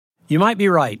You might be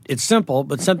right. It's simple,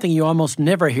 but something you almost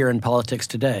never hear in politics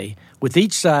today, with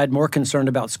each side more concerned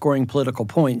about scoring political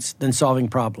points than solving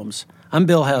problems. I'm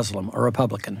Bill Haslam, a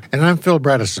Republican. And I'm Phil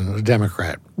Bredesen, a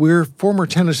Democrat. We're former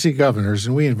Tennessee governors,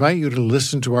 and we invite you to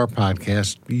listen to our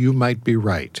podcast, You Might Be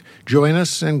Right. Join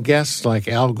us and guests like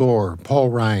Al Gore, Paul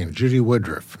Ryan, Judy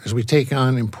Woodruff, as we take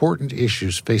on important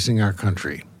issues facing our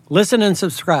country. Listen and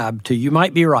subscribe to You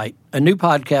Might Be Right, a new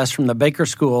podcast from the Baker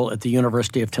School at the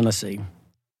University of Tennessee.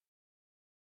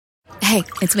 Hey,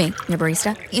 it's me, your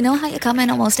barista. You know how you come in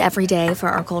almost every day for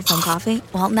our cold foam coffee?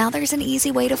 Well, now there's an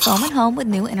easy way to foam at home with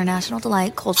new International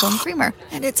Delight Cold Foam Creamer.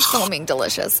 And it's foaming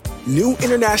delicious. New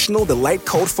International Delight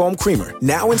Cold Foam Creamer,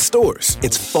 now in stores.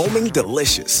 It's foaming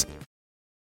delicious.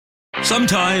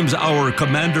 Sometimes our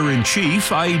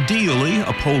commander-in-chief, ideally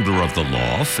upholder of the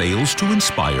law, fails to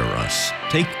inspire us.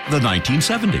 Take the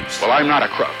 1970s. Well, I'm not a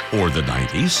crook. Or the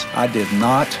 90s. I did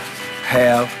not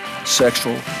have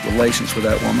sexual relations with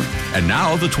that woman. And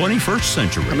now the 21st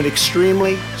century. I'm an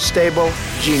extremely stable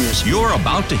genius. You're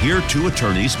about to hear two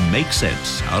attorneys make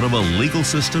sense out of a legal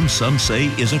system some say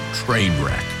is a train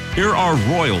wreck. Here are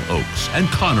Royal Oakes and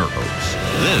Connor Oakes.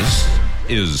 This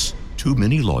is Too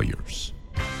Many Lawyers.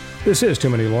 This is Too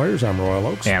Many Lawyers. I'm Royal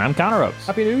Oakes. And I'm Connor Oakes.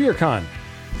 Happy New Year, Con.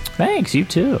 Thanks, you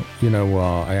too. You know,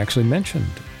 I actually mentioned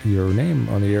your name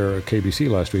on the air at KBC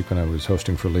last week when I was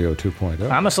hosting for Leo 2.0.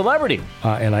 I'm a celebrity.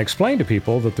 And I explained to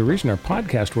people that the reason our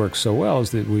podcast works so well is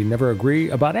that we never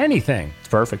agree about anything. It's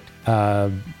perfect.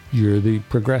 You're the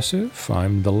progressive.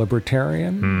 I'm the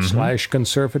libertarian /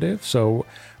 conservative. So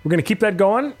we're going to keep that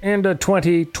going into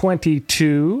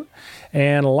 2022.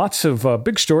 And lots of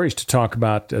big stories to talk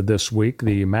about this week.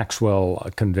 The Maxwell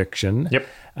conviction. Yep.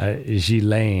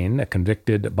 Ghislaine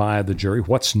convicted by the jury.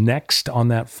 What's next on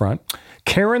that front?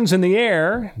 Karens in the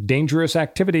air. Dangerous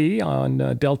activity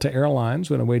on Delta Airlines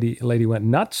when a lady went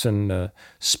nuts and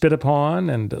spit upon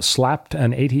and slapped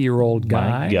an 80-year-old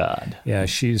guy. My God. Yeah,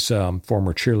 she's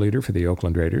former cheerleader for the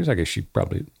Oakland Raiders. I guess she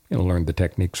probably learned the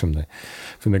techniques from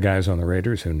the guys on the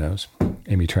Raiders. Who knows?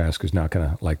 Amy Trask is not going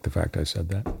to like the fact I said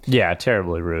that. Yeah,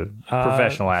 terribly rude.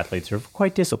 Professional athletes are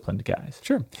quite disciplined guys.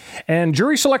 Sure. And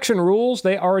jury selection rules,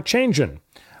 they are a-changin'.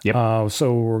 Yep.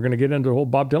 So we're going to get into the whole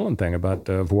Bob Dylan thing about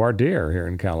voir dire here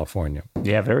in California.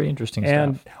 Yeah, very interesting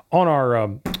and stuff.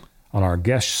 And on our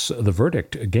Guess the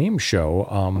Verdict game show,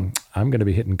 I'm going to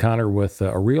be hitting Connor with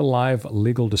a real live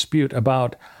legal dispute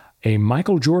about a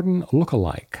Michael Jordan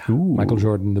lookalike. Ooh. Michael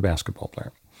Jordan, the basketball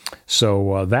player.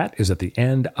 So that is at the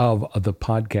end of the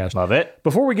podcast. Love it.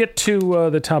 Before we get to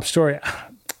the top story,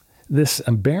 this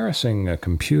embarrassing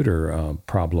computer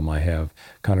problem I have,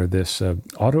 Connor, this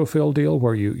autofill deal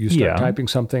where you start typing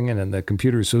something and then the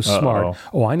computer is so smart.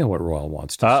 Oh, I know what Royal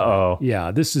wants to say.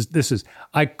 Yeah, this is,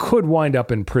 I could wind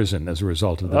up in prison as a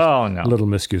result of this little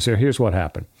miscuse. Here's what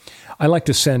happened. I like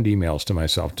to send emails to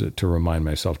myself to remind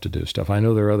myself to do stuff. I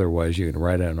know there are other ways. You can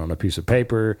write it on a piece of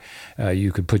paper.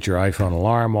 You could put your iPhone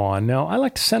alarm on. Now, I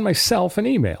like to send myself an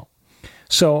email.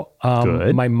 So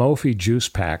my Mophie juice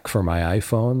pack for my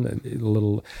iPhone, a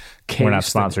little case. We're not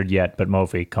sponsored yet, but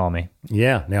Mophie, call me.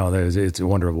 Yeah, no, it's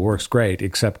wonderful. It works great,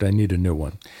 except I need a new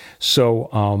one. So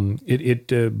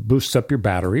it boosts up your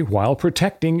battery while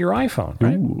protecting your iPhone,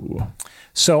 right? Ooh.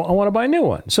 So I want to buy a new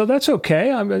one. So that's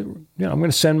okay. I'm going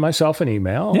to send myself an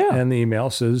email, and the email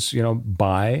says,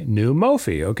 buy new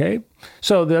Mophie, okay?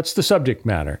 So that's the subject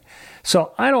matter.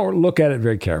 So I don't look at it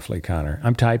very carefully, Connor.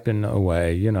 I'm typing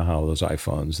away. You know how those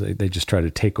iPhones, they just try to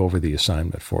take over the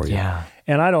assignment for you. Yeah.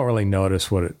 And I don't really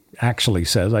notice what it actually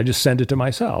says. I just send it to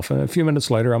myself. And a few minutes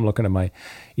later, I'm looking at my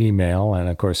email. And,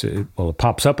 of course, it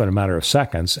pops up in a matter of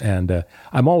seconds. And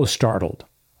I'm always startled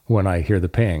when I hear the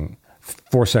ping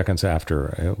 4 seconds after.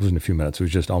 It wasn't a few minutes. It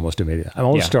was just almost immediate. I'm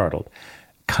always startled.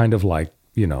 Kind of like,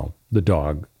 the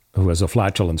dog who has a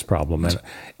flatulence problem, and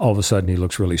all of a sudden he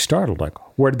looks really startled, like,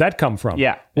 where did that come from?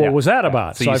 Yeah. What was that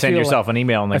about? So you send yourself an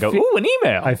email and they go, ooh, an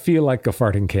email. I feel like a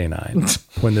farting canine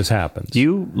when this happens.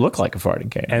 You look like a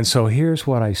farting canine. And so here's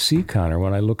what I see, Connor,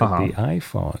 when I look at the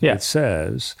iPhone. Yeah. It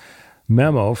says,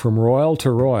 memo from Royal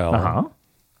to Royal,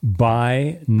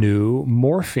 buy new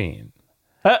morphine.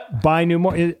 Buy new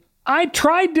morphine.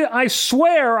 I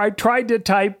swear I tried to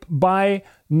type buy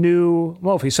new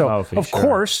Mophie. So, of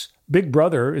course, Big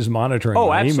Brother is monitoring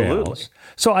my emails.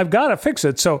 So I've got to fix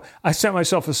it. So I sent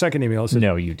myself a second email. It said,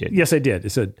 no, you didn't. Yes, I did. It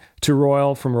said, to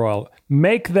Royal from Royal,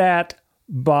 make that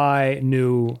buy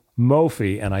new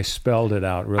Mophie, and I spelled it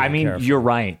out really carefully. You're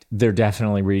right. They're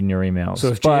definitely reading your emails. So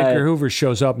if J. Edgar Hoover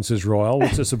shows up and says, Royal,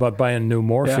 what's this about buying new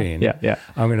morphine? Yeah.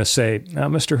 I'm going to say,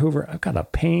 Mr. Hoover, I've got a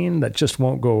pain that just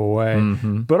won't go away.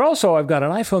 But also I've got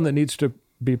an iPhone that needs to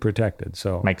be protected.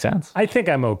 So makes sense. I think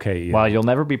I'm okay. Well, you'll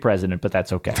never be president, but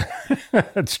that's okay.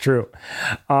 That's true.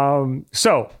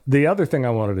 So the other thing I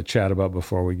wanted to chat about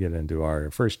before we get into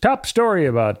our first top story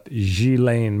about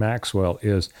Ghislaine Maxwell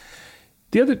is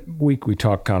the other week we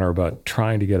talked, Connor, about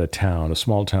trying to get a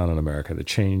small town in America, to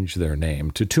change their name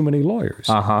to Too Many Lawyers.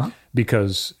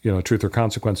 Because, Truth or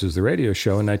Consequences, the radio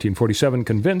show in 1947,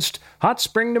 convinced Hot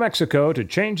Spring, New Mexico to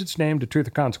change its name to Truth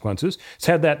or Consequences. It's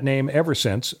had that name ever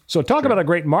since. So talk about a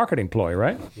great marketing ploy,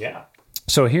 right? Yeah.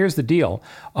 So here's the deal.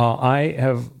 I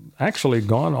have actually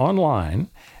gone online,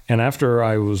 and after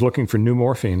I was looking for new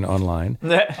morphine online,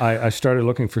 I started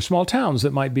looking for small towns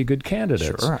that might be good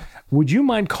candidates. Sure. Would you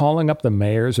mind calling up the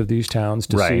mayors of these towns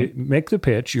to make the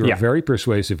pitch? You're a very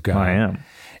persuasive guy. I am.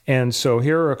 And so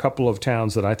here are a couple of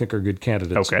towns that I think are good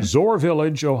candidates. Okay. Zoar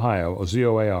Village, Ohio,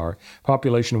 ZOAR,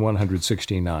 population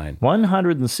 169.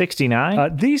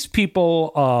 169? These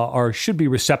people should be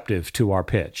receptive to our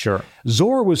pitch. Sure.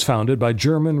 Zoar was founded by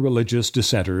German religious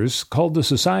dissenters called the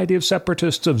Society of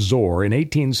Separatists of Zoar in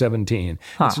 1817.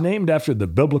 It's named after the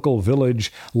biblical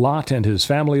village Lot and his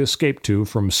family escaped to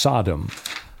from Sodom.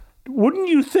 Wouldn't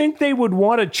you think they would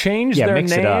want to change their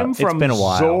name from it's been a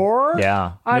while. Zoar?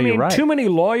 Yeah. I mean, right. Too Many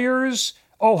Lawyers,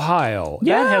 Ohio.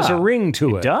 Yeah. That has a ring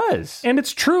to it. It does. And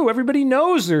it's true. Everybody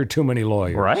knows there are too many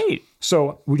lawyers. Right.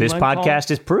 So this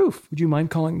podcast is proof. Would you mind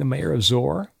calling the mayor of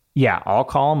Zoar? Yeah, I'll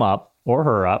call him up or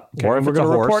her up. Okay, or if we're it's a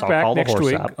going to horse, report I'll back call the next horse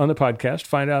week up. on the podcast,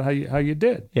 find out how you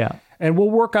did. Yeah. And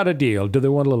we'll work out a deal. Do they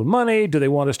want a little money? Do they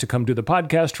want us to come do the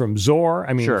podcast from Zoar?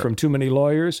 I mean, Sure. from Too Many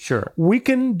Lawyers? Sure. We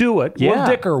can do it. Yeah. We'll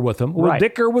dicker with them. We'll Right.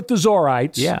 dicker with the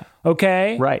Zorites. Yeah.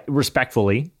 Okay? Right.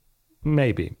 Respectfully.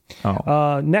 Maybe.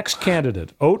 Oh. Next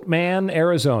candidate, Oatman,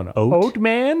 Arizona.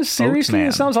 Oatman? Seriously? Oatman.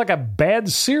 It sounds like a bad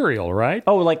cereal, right?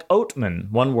 Oh, like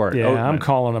Oatman. One word. Yeah, Oatman. I'm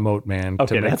calling them Oatman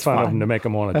Okay, to make that's fun of fine. them, to make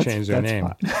them want to change their that's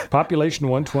name. Population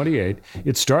 128.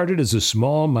 It started as a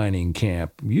small mining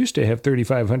camp. Used to have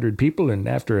 3,500 people, and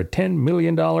after a $10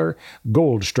 million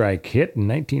gold strike hit in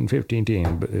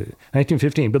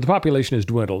 1915, but the population has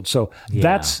dwindled. So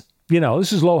that's,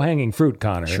 this is low-hanging fruit,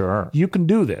 Connor. Sure. You can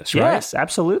do this, right? Yes,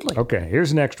 absolutely. Okay, here's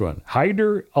the next one.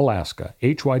 Hyder, Alaska.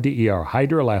 Hyder,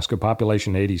 Hyder, Alaska,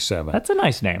 population 87. That's a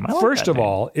nice name. I like First that of name.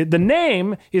 all, the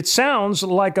name, it sounds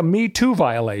like a Me Too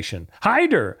violation.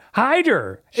 Hyder,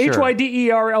 Sure.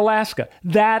 Hyder, Alaska.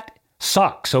 That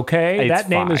sucks, okay? It's that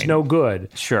name is fine. no good.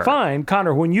 Sure. Fine,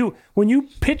 Connor, when you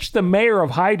pitch the mayor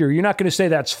of Hyder, you're not going to say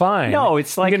that's fine. No,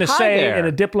 it's like, you're going to "Hi say there." in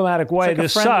a diplomatic way, like a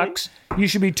this friendly- sucks. You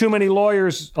should be Too Many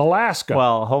Lawyers, Alaska.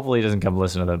 Well, hopefully he doesn't come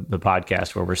listen to the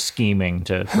podcast where we're scheming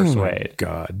to persuade.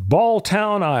 God.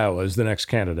 Balltown, Iowa is the next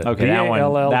candidate. Okay, that one.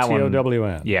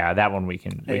 Balltown. Yeah, that one we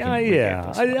can. We can Yeah, get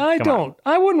this one. I Come don't.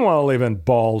 I wouldn't want to live in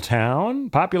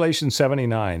Balltown. Population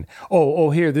 79. Oh,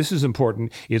 here, this is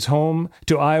important. It's home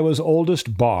to Iowa's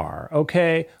oldest bar.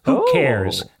 Okay, who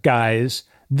cares, guys?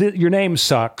 Your name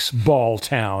sucks.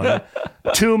 Balltown.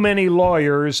 Too Many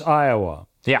Lawyers, Iowa.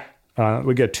 Yeah.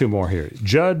 We got two more here.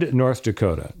 Judd, North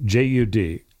Dakota.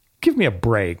 JUD. Give me a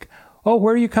break. Oh,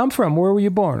 where do you come from? Where were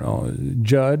you born? Oh,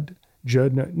 Judd.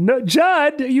 No,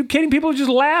 Judd, are you kidding? People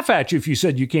just laugh at you if you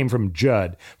said you came from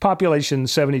Judd. Population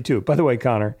 72. By the way,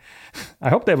 Connor, I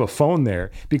hope they have a phone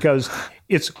there because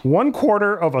it's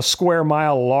 1/4 of a square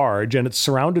mile large and it's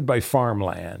surrounded by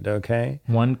farmland, okay?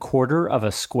 1/4 of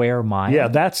a square mile? Yeah,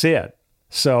 that's it.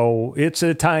 So it's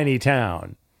a tiny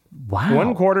town.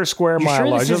 Wow. 1/4 square mile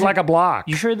large, just like a block.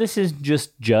 You sure this is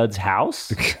just Judd's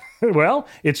house? Well,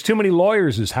 it's Too Many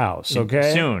Lawyers' house,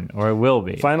 okay? Soon, or it will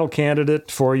be. Final candidate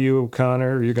for you,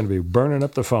 Connor. You're going to be burning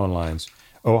up the phone lines.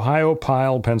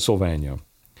 Ohiopyle, Pennsylvania.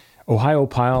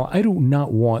 Ohiopyle, I do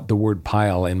not want the word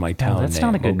pile in my town name. That's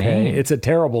not a good name. It's a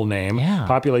terrible name. Yeah.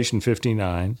 Population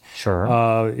 59.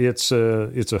 Sure. It's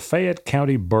a Fayette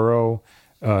County borough.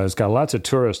 It's got lots of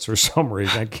tourists for some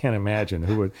reason. I can't imagine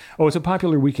who would. Oh, it's a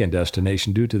popular weekend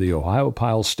destination due to the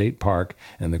Ohiopyle State Park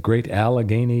and the Great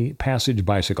Allegheny Passage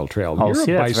Bicycle Trail. Oh, You're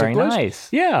see, a that's very bicyclist. nice.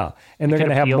 Yeah, and they're could going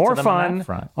to have appeal more to them on fun that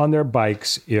front. on their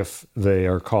bikes if they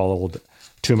are called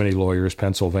Too Many Lawyers,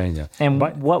 Pennsylvania. And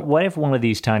what if one of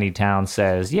these tiny towns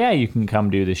says, yeah, you can come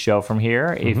do the show from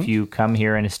here if you come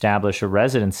here and establish a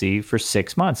residency for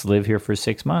 6 months, live here for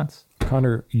 6 months?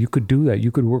 Connor, you could do that.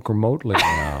 You could work remotely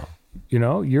now.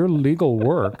 Your legal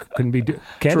work can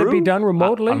it be done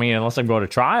remotely? I mean, unless I'm going to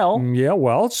trial. Yeah,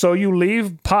 well, so you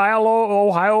leave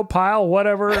Ohiopyle,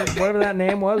 whatever that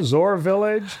name was, Zoar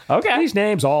Village. Okay. These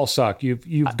names all suck.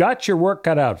 You've got your work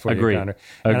cut out for Agreed. you, Connor.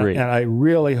 Agreed. And I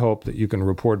really hope that you can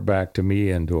report back to me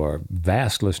and to our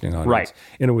vast listening audience Right.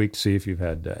 in a week to see if you've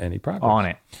had any progress. On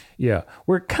it. Yeah.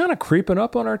 We're kind of creeping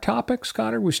up on our topics,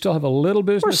 Connor. We still have a little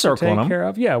business to take care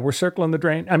of. Yeah, we're circling the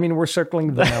drain. I mean, we're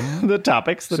circling them. the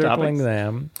topics. Circling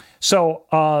them. So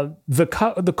the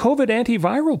COVID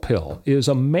antiviral pill is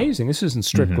amazing. This isn't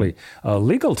strictly a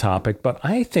legal topic, but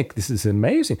I think this is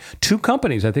amazing. 2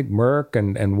 companies, I think Merck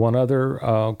and one other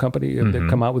company that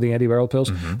come out with the antiviral pills,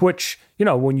 which,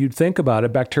 when you think about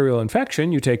it, bacterial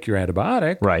infection, you take your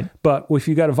antibiotic. Right. But if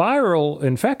you got a viral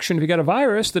infection, if you got a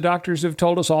virus, the doctors have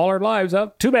told us all our lives,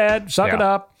 oh, too bad, suck it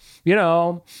up.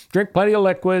 Drink plenty of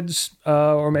liquids,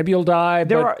 or maybe you'll die.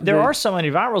 There are some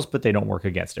antivirals, but they don't work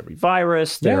against every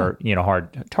virus. They're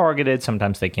hard targeted.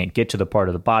 Sometimes they can't get to the part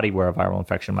of the body where a viral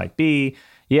infection might be.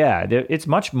 Yeah, it's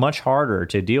much, much harder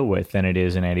to deal with than it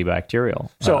is an antibacterial.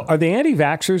 So are the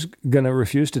anti-vaxxers going to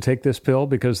refuse to take this pill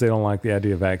because they don't like the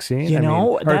idea of vaccine?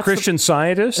 Are Christian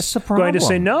scientists going to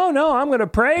say, no, I'm going to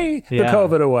pray the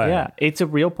COVID away? Yeah, it's a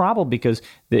real problem because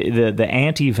the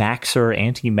anti-vaxxer,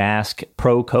 anti-mask,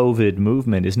 pro-COVID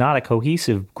movement is not a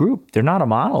cohesive group. They're not a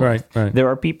monolith. Right. There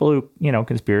are people who,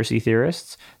 conspiracy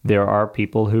theorists. There are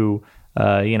people who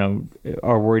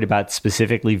are worried about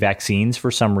specifically vaccines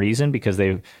for some reason because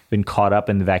they've been caught up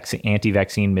in the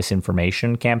anti-vaccine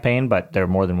misinformation campaign, but they're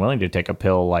more than willing to take a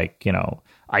pill like,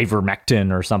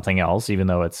 ivermectin or something else, even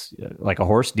though it's like a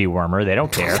horse dewormer. They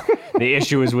don't care. The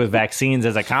issue is with vaccines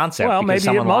as a concept. Well, maybe it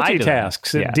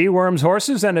multitasks. It deworms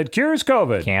horses and it cures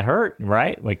COVID. Can't hurt,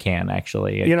 right? It can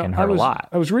actually. It can hurt a lot.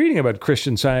 I was reading about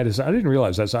Christian scientists. I didn't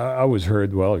realize that. I always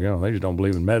heard, they just don't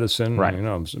believe in medicine. Right.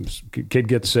 Some kid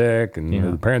gets sick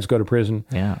and the parents go to prison.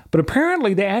 Yeah. But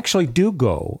apparently they actually do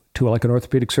go to like an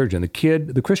orthopedic surgeon.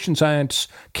 The Christian Science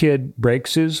kid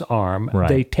breaks his arm. Right.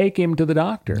 They take him to the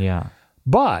doctor. Yeah.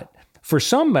 But for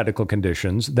some medical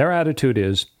conditions, their attitude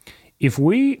is, if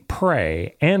we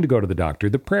pray and go to the doctor,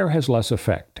 the prayer has less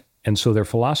effect. And so their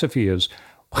philosophy is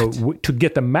to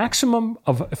get the maximum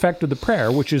of effect of the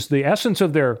prayer, which is the essence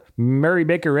of their Mary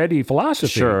Baker Eddy philosophy.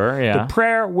 Sure, yeah. The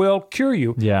prayer will cure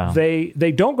you. Yeah.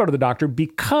 They don't go to the doctor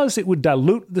because it would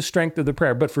dilute the strength of the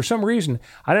prayer. But for some reason,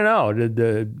 I don't know,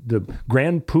 the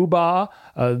Grand Poobah,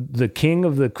 the king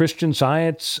of the Christian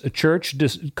Science Church,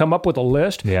 just come up with a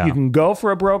list. Yeah. You can go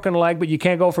for a broken leg, but you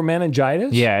can't go for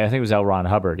meningitis. Yeah, I think it was L. Ron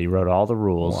Hubbard. He wrote all the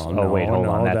rules. Well, hold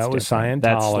on. That was different. Scientology.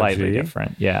 That's slightly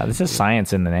different. Yeah, this is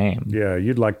science in the name. Yeah,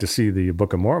 you'd like to see the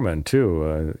Book of Mormon,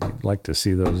 too. You'd like to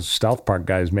see those South Park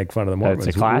guys make fun of the Mormons.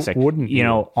 It's a classic. Wouldn't you?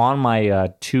 On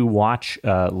my to-watch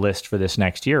list for this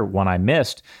next year, one I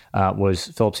missed was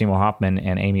Philip Seymour Hoffman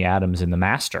and Amy Adams in The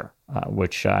Master,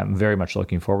 which I'm very much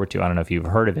looking forward to. I don't know if you've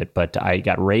heard of it, but I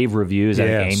got rave reviews. Yes,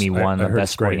 I think Amy won the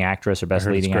Best Supporting Actress or Best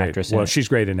Leading Actress. Well, she's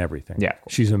great in everything. Yeah.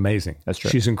 She's amazing. That's true.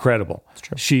 She's incredible. That's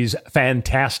true. She's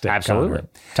fantastic. Absolutely. Connor.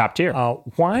 Top tier.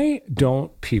 Why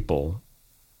don't people,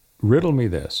 riddle me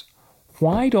this,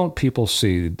 why don't people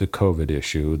see the COVID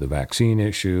issue, the vaccine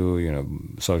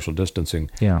issue, social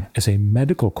distancing, as a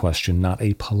medical question, not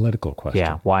a political question?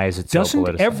 Yeah, why is it so politicized?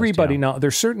 Doesn't everybody know?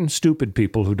 There's certain stupid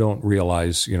people who don't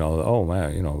realize, oh,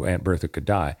 man, Aunt Bertha could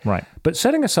die. Right. But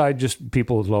setting aside just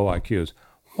people with low IQs,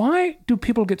 why do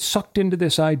people get sucked into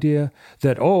this idea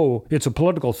that, it's a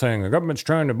political thing, the government's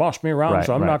trying to boss me around,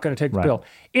 so I'm not going to take the pill?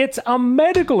 It's a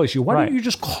medical issue. Why don't you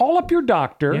just call up your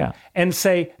doctor and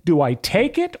say, do I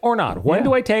take it or not? When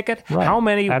do I take it? Right. How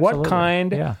many? Absolutely. What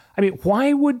kind? Yeah. I mean,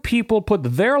 why would people put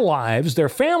their lives, their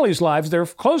families' lives, their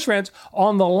close friends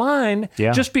on the line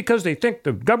just because they think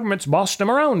the government's bossing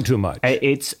them around too much?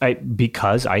 It's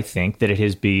because I think that it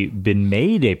has been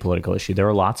made a political issue. There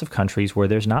are lots of countries where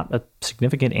there's not a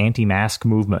significant anti-mask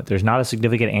movement. There's not a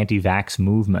significant anti-vax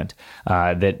movement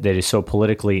that is so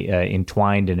politically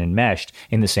entwined and enmeshed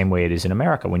in the same way it is in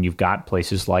America. When you've got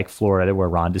places like Florida where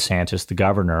Ron DeSantis, the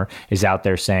governor, is out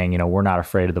there saying, we're not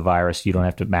afraid of the virus. You don't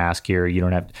have to mask here. You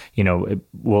don't have to,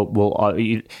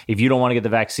 if you don't want to get the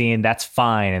vaccine, that's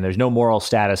fine. And there's no moral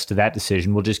status to that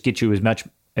decision. We'll just get you as much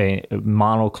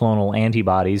monoclonal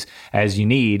antibodies as you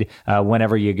need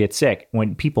whenever you get sick.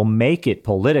 When people make it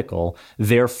political,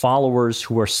 their followers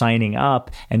who are signing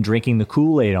up and drinking the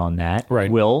Kool-Aid on that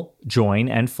will join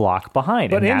and flock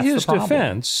behind. But in his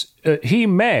defense, he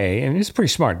may, and he's a pretty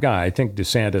smart guy. I think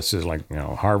DeSantis is like,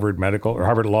 Harvard Medical or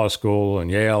Harvard Law School and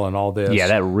Yale and all this. Yeah,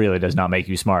 that really does not make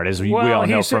you smart, as we all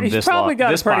know from this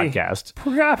podcast.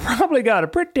 Probably got a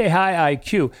pretty high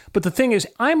IQ. But the thing is,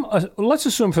 let's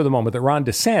assume for the moment that Ron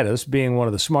DeSantis, being one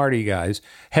of the smarty guys,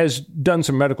 has done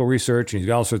some medical research and he's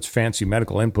got all sorts of fancy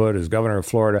medical input as governor of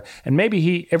Florida. And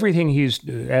maybe everything he's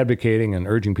advocating and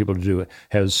urging people to do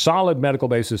has solid medical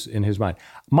basis. in his mind.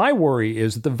 My worry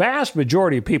is that the vast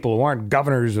majority of people who aren't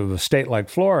governors of a state like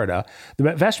Florida,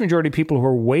 the vast majority of people who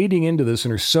are wading into this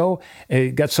and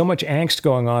are got so much angst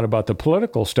going on about the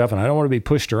political stuff, and I don't want to be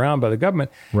pushed around by the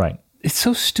government. Right. It's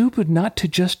so stupid not to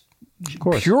just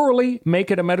purely make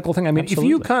it a medical thing. I mean,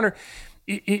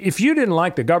 if you didn't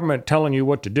like the government telling you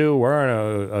what to do,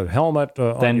 wearing a helmet on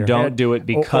your head, then don't do it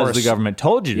because the government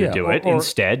told you to do it.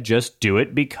 Instead, just do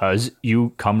it because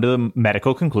you come to the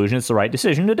medical conclusion it's the right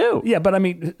decision to do. Yeah, but I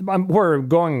mean, where I'm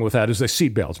going with that is the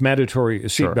seatbelts, mandatory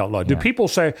seatbelt law. Do people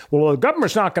say, well, the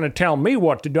government's not going to tell me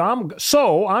what to do,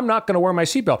 so I'm not going to wear my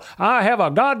seatbelt. I have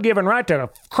a God-given right to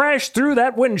crash through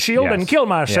that windshield and kill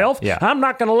myself. I'm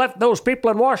not going to let those people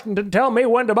in Washington tell me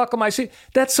when to buckle my seat.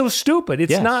 That's so stupid.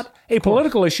 It's not a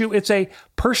political issue. It's a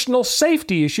personal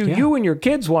safety issue. Yeah. You and your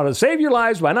kids want to save your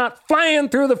lives by not flying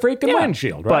through the freaking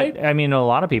windshield, right? But, I mean, a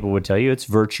lot of people would tell you it's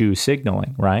virtue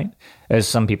signaling, right? As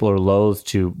some people are loath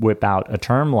to whip out a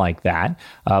term like that.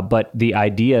 But the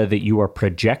idea that you are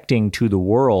projecting to the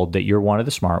world that you're one of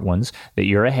the smart ones, that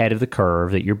you're ahead of the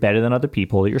curve, that you're better than other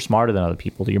people, that you're smarter than other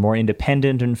people, that you're more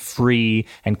independent and free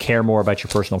and care more about your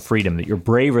personal freedom, that you're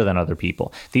braver than other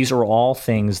people. These are all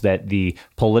things that the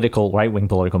right-wing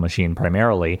political machine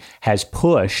primarily has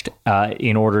pushed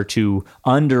in order to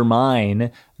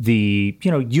undermine the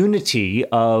unity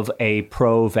of a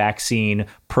pro-vaccine,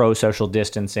 pro-social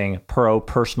distancing,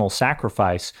 pro-personal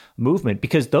sacrifice movement,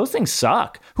 because those things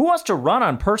suck. Who wants to run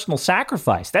on personal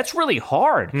sacrifice? That's really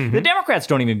hard. Mm-hmm. The Democrats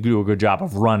don't even do a good job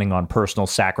of running on personal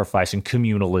sacrifice and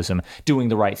communalism, doing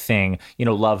the right thing,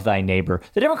 love thy neighbor.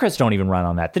 The Democrats don't even run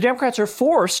on that. The Democrats are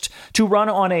forced to run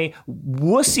on a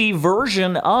wussy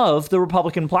version of the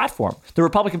Republican platform. The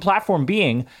Republican platform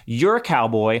being, you're a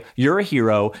cowboy, you're a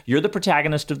hero, you're the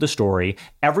protagonist of the story.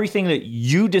 Everything that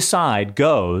you decide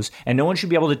goes, and no one should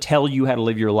be able to tell you how to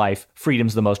live your life.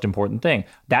 Freedom's the most important thing.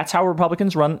 That's how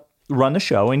Republicans run the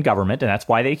show in government, and that's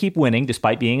why they keep winning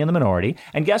despite being in the minority.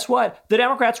 And guess what? The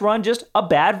Democrats run just a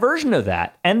bad version of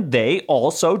that. And they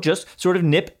also just sort of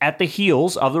nip at the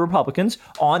heels of the Republicans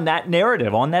on that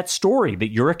narrative, on that story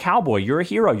that you're a cowboy, you're a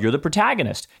hero, you're the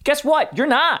protagonist. Guess what? You're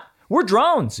not. We're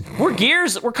drones. We're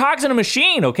gears. We're cogs in a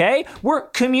machine, okay? We're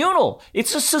communal.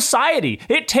 It's a society.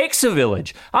 It takes a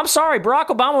village. I'm sorry, Barack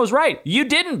Obama was right. You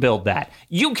didn't build that.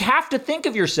 You have to think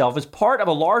of yourself as part of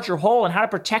a larger whole and how to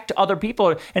protect other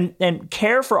people and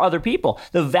care for other people.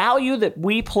 The value that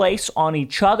we place on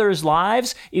each other's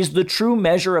lives is the true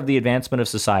measure of the advancement of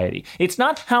society. It's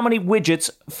not how many widgets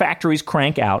factories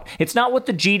crank out. It's not what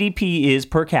the GDP is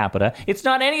per capita. It's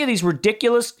not any of these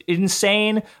ridiculous,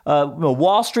 insane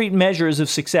Wall Street measures of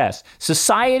success.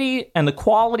 Society and the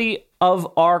quality of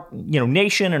our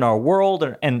nation and our world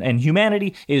and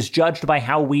humanity is judged by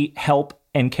how we help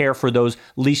and care for those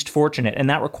least fortunate. And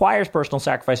that requires personal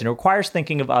sacrifice, and it requires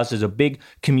thinking of us as a big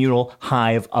communal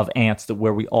hive of ants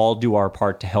where we all do our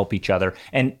part to help each other.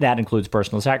 And that includes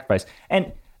personal sacrifice.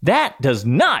 And that does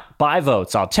not buy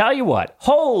votes. I'll tell you what.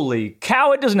 Holy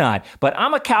cow, it does not. But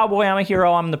I'm a cowboy, I'm a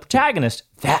hero, I'm the protagonist.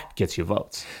 That gets you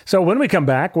votes. So when we come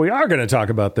back, we are going to talk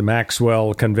about the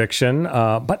Maxwell conviction,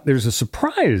 but there's a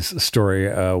surprise story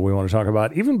we want to talk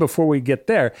about even before we get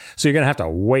there. So you're going to have to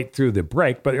wait through the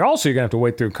break, but you're also going to have to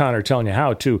wait through Connor telling you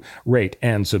how to rate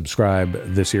and subscribe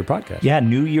this year podcast. Yeah,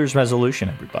 New Year's resolution,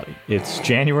 everybody. It's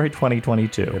January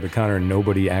 2022. Yeah, but Connor,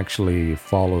 nobody actually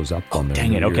follows up on the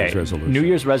New Year's resolution. New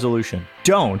Year's resolution.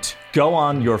 Don't go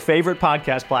on your favorite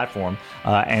podcast platform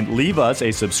and leave us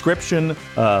a subscription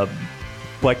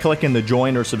by clicking the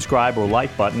join or subscribe or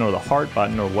like button or the heart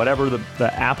button or whatever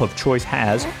the app of choice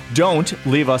has. Don't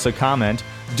leave us a comment.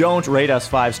 Don't rate us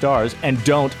 5 stars. And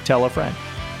don't tell a friend.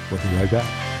 We'll be right back.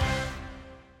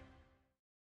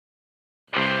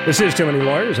 This is Too Many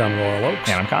Lawyers. I'm Royal Oakes.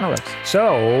 And I'm Connor Oakes.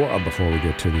 So, before we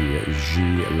get to the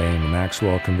Ghislaine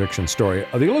Maxwell conviction story,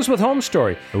 the Elizabeth Holmes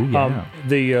story. Oh, yeah.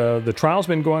 The trial's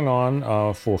been going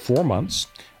on for 4 months.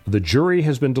 The jury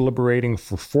has been deliberating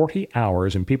for 40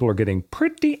 hours, and people are getting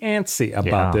pretty antsy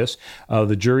about this.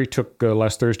 The jury took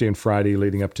last Thursday and Friday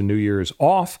leading up to New Year's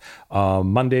off.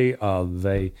 Monday,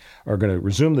 they are going to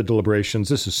resume the deliberations.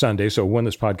 This is Sunday, so when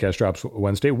this podcast drops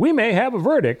Wednesday, we may have a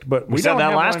verdict, but we said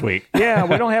that last week. Yeah,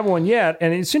 we don't have one yet.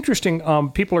 And it's interesting.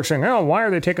 People are saying, oh, why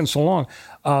are they taking so long?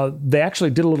 They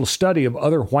actually did a little study of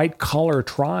other white-collar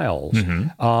trials.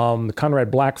 Mm-hmm.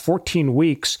 Conrad Black, 14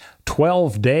 weeks,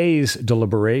 12 days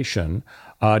deliberation.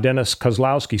 Dennis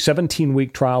Kozlowski,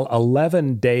 17-week trial,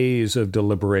 11 days of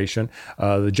deliberation.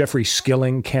 The Jeffrey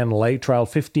Skilling, Ken Lay trial,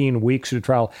 15 weeks of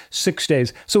trial, 6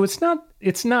 days. So it's not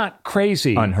it's not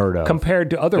crazy. Unheard of. Compared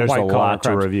to other white-collar crimes.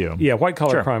 There's a lot to review. Yeah,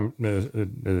 white-collar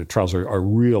crime trials are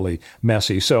really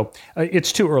messy. So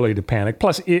it's too early to panic.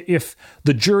 Plus, if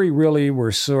the jury really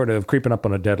were sort of creeping up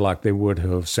on a deadlock, they would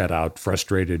have sent out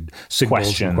frustrated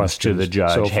signals and questions to the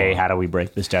judge. Hey, how do we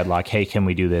break this deadlock? Hey, can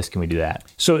we do this? Can we do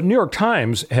that? So New York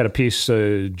Times had a piece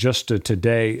just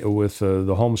today with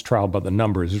the Holmes trial about the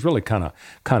numbers. It's really kind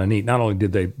of neat. Not only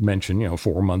did they mention,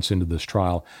 4 months into this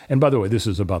trial, and by the way, this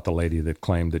is about the lady that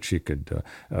claimed that she could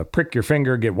prick your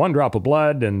finger, get 1 drop of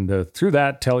blood, and through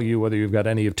that tell you whether you've got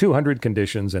any of 200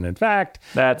 conditions. And in fact,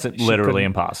 that's literally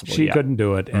impossible. She couldn't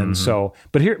do it. And so,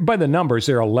 but here by the numbers,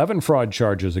 there are 11 fraud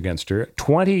charges against her.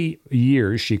 20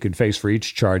 years she could face for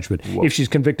each charge, but if she's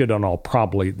convicted on all,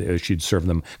 probably she'd serve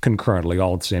them concurrently,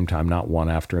 all at the same time, not one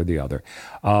after the other.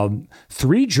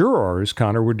 3 jurors,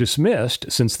 Connor, were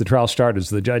dismissed since the trial started.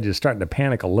 So the judge is starting to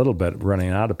panic a little bit, running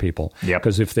out of people.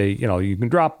 Because if they, you can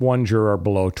drop 1 juror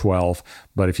below 12,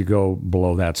 but if you go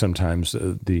below that, sometimes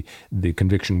the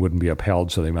conviction wouldn't be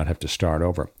upheld, so they might have to start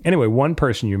over. Anyway, one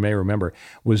person you may remember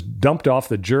was dumped off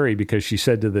the jury because she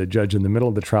said to the judge in the middle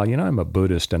of the trial, I'm a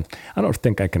Buddhist, and I don't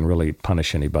think I can really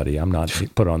punish anybody. I'm not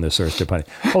put on this earth to punish.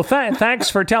 Oh, thanks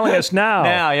for telling us now.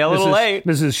 Now, you're a little late.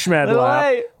 Mrs.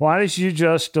 Schmedlap. Why did you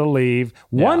just leave?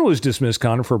 Yeah. One was dismissed,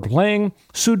 Connor, for playing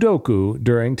Sudoku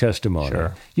during testimony.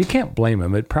 Sure. You can't blame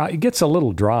him. It gets a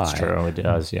little dry. It's true, it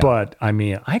does, yeah. But,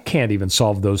 I can't even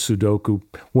solve those Sudoku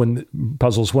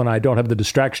puzzles when I don't have the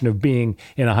distraction of being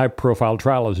in a high-profile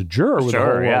trial as a juror with the whole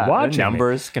world watching the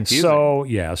numbers, confusing.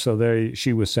 So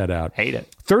she was sent out. Hate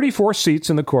it. 34 seats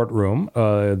in the courtroom.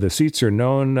 The seats are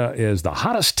known as the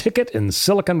hottest ticket in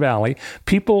Silicon Valley.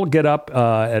 People get up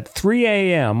at 3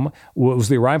 a.m. was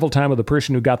the arrival time of the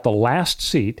person who got the last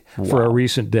seat for a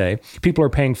recent day. People are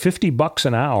paying $50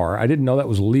 an hour. I didn't know that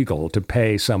was legal to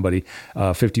pay somebody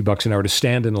 $50 an hour to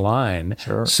stand in line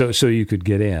so you could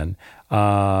get in.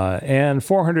 And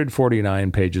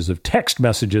 449 pages of text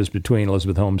messages between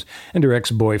Elizabeth Holmes and her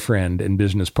ex-boyfriend and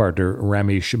business partner,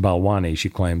 Ramesh Balwani. She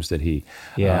claims that he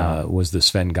was the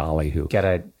Svengali who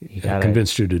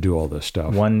convinced her to do all this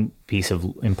stuff. One piece of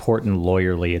important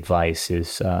lawyerly advice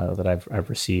is that I've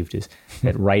received is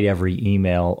that write every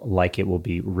email like it will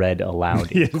be read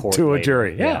aloud in court to later. A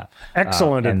jury. Yeah.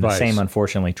 Excellent advice. And the same,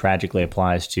 unfortunately, tragically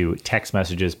applies to text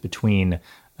messages between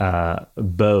beaux,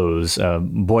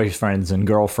 boyfriends and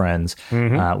girlfriends,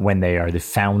 when they are the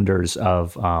founders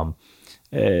of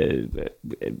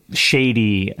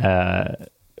shady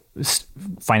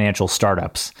financial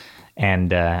startups,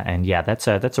 and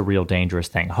that's a real dangerous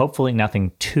thing. Hopefully,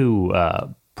 nothing too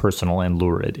personal and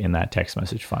lurid in that text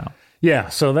message file. Yeah,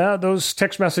 so those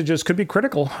text messages could be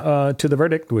critical to the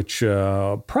verdict, which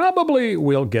probably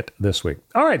we'll get this week.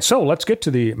 All right, so let's get to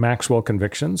the Maxwell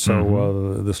conviction.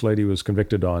 So this lady was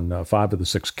convicted on 5 of the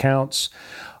 6 counts.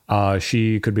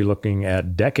 She could be looking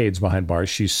at decades behind bars.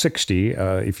 She's 60.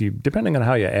 Depending on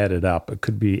how you add it up, it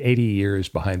could be 80 years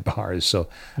behind bars. So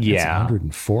that's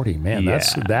 140. Man,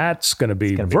 that's going to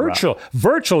be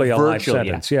virtually a life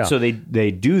sentence. Yeah. So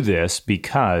they do this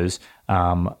because.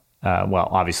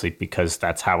 Obviously, because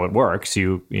that's how it works.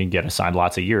 You get assigned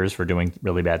lots of years for doing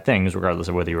really bad things, regardless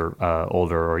of whether you're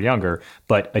older or younger.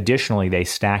 But additionally, they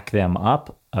stack them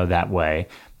up that way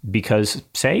because,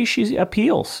 say, she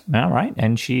appeals, right?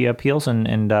 And she appeals, and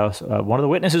one of the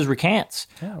witnesses recants.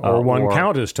 Or one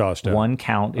count is tossed out. One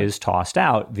count is tossed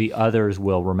out. The others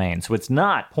will remain. So it's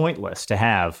not pointless to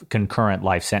have concurrent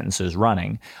life sentences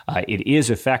running. It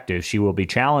is effective. She will be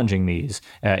challenging these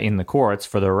in the courts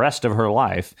for the rest of her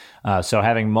life. So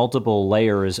having multiple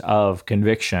layers of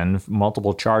conviction,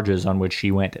 multiple charges on which she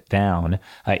went down,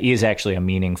 is actually a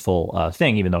meaningful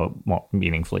thing, even though it won't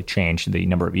meaningfully change the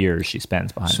number of years she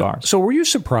spends behind bars. So were you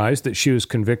surprised that she was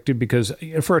convicted? Because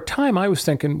for a time I was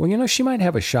thinking, she might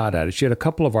have a shot at it. She had a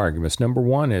couple of arguments. Number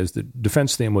one is the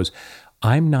defense theme was,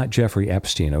 I'm not Jeffrey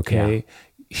Epstein, okay? Yeah.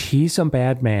 He's a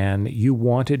bad man. You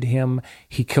wanted him.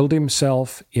 He killed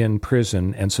himself in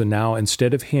prison. And so now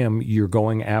instead of him, you're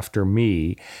going after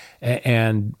me.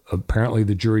 And apparently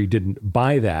the jury didn't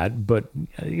buy that. But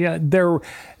there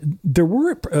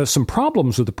were some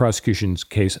problems with the prosecution's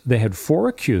case. They had 4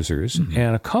 accusers,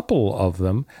 and a couple of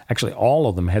them, actually all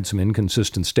of them, had some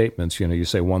inconsistent statements. You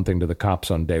say one thing to the cops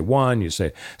on day one, you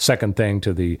say second thing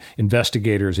to the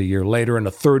investigators a year later, and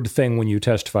a third thing when you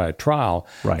testify at trial.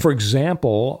 Right. For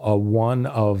example, one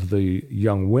of the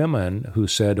young women who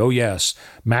said, oh yes,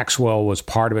 Maxwell was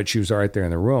part of it. She was right there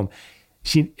in the room.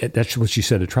 That's what she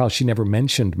said at trial. She never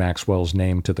mentioned Maxwell's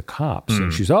name to the cops.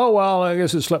 And she's, I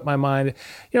guess it slipped my mind.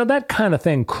 That kind of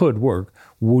thing could work.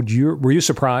 Were you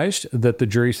surprised that the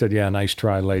jury said, yeah, nice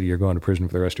try, lady, you're going to prison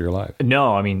for the rest of your life?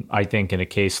 No, I mean, I think in a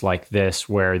case like this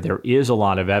where there is a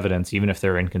lot of evidence, even if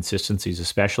there are inconsistencies,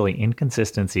 especially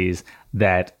inconsistencies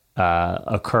that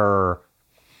occur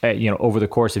over the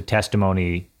course of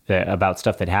testimony about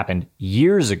stuff that happened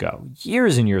years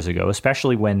and years ago,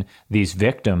 especially when these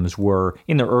victims were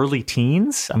in their early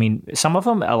teens. I mean, some of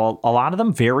them, a lot of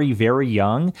them very, very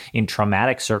young in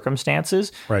traumatic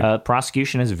circumstances. Right.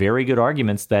 Prosecution has very good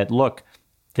arguments that, look,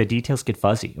 the details get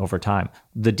fuzzy over time.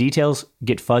 The details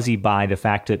get fuzzy by the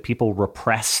fact that people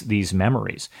repress these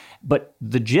memories. But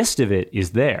the gist of it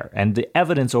is there, and the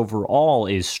evidence overall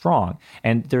is strong.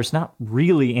 And there's not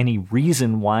really any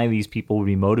reason why these people would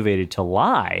be motivated to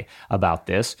lie about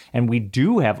this. And we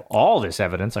do have all this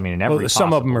evidence. I mean, in every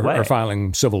some of them way. are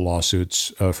filing civil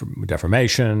lawsuits for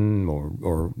defamation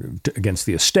or against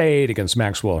the estate, against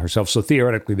Maxwell herself. So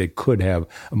theoretically, they could have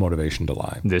a motivation to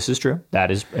lie. This is true. That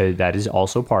is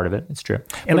also part of it. It's true.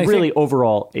 And but really,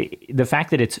 overall, the fact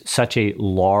that it's such a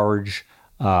large,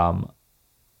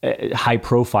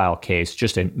 high-profile case,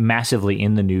 just a massively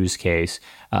in the news case,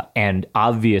 and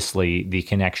obviously the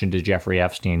connection to Jeffrey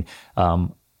Epstein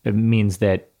it means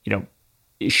that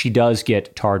she does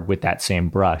get tarred with that same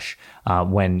brush.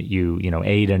 When you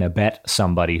aid and abet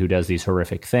somebody who does these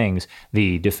horrific things,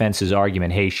 the defense's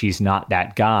argument, hey, she's not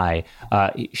that guy.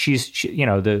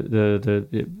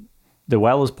 The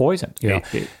well is poisoned. Yeah.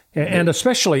 And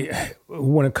especially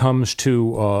when it comes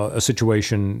to a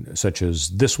situation such as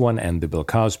this one and the Bill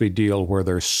Cosby deal, where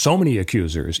there's so many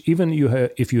accusers, even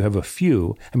if you have a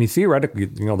few, I mean, theoretically,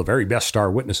 the very best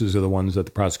star witnesses are the ones that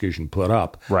the prosecution put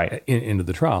up into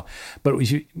the trial. But,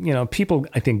 people,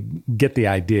 I think, get the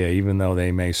idea, even though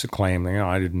they may claim,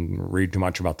 I didn't read too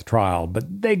much about the trial,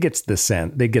 but they get the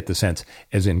sense,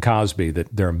 as in Cosby,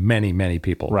 that there are many, many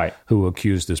people who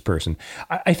accuse this person.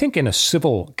 I think in a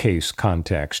civil case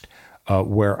context,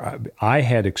 where I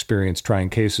had experience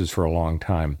trying cases for a long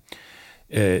time,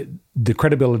 the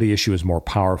credibility issue is more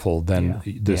powerful than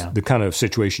the kind of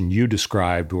situation you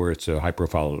described, where it's a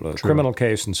high-profile criminal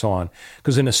case and so on.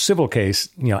 Because in a civil case,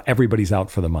 everybody's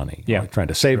out for the money, trying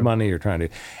to save money or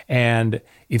and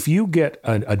if you get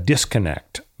a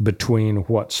disconnect between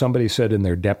what somebody said in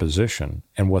their deposition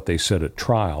and what they said at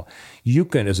trial, you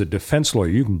can, as a defense lawyer,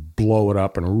 you can blow it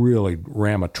up and really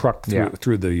ram a truck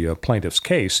through the plaintiff's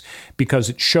case, because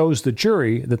it shows the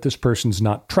jury that this person's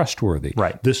not trustworthy.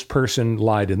 Right. This person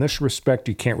lied in this respect.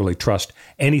 You can't really trust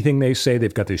anything they say.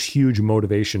 They've got this huge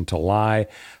motivation to lie.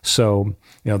 So,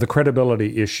 the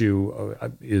credibility issue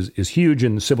is huge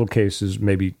in the civil cases,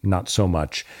 maybe not so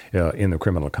much in the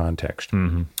criminal context.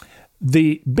 Mm-hmm.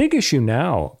 The big issue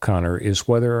now, Connor, is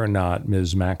whether or not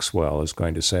Ms. Maxwell is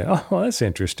going to say, oh, well, that's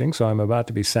interesting. So I'm about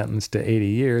to be sentenced to 80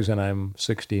 years and I'm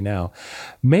 60 now.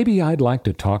 Maybe I'd like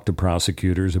to talk to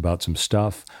prosecutors about some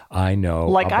stuff I know.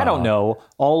 Like, I don't know,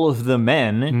 all of the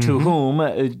men to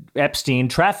whom Epstein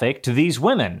trafficked these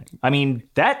women. I mean,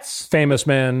 that's... famous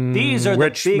men, these are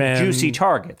rich the big, men. juicy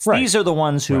targets. Right. These are the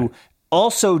ones who...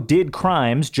 also did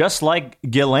crimes just like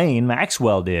Ghislaine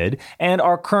Maxwell did and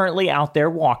are currently out there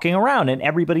walking around. And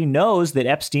everybody knows that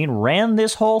Epstein ran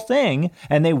this whole thing,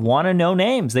 and they want to know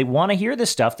names. They want to hear the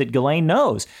stuff that Ghislaine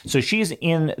knows. So she's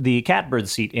in the catbird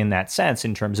seat in that sense,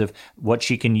 in terms of what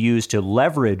she can use to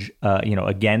leverage,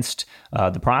 against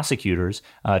the prosecutors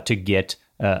to get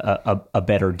a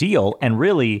better deal. And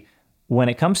really, when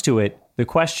it comes to it, the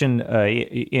question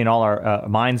in all our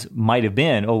minds might have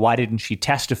been, oh, why didn't she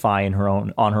testify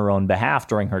on her own behalf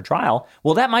during her trial?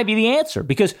 Well, that might be the answer,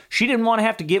 because she didn't want to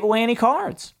have to give away any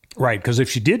cards. Right, because if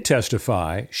she did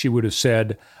testify, she would have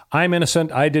said, I'm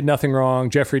innocent, I did nothing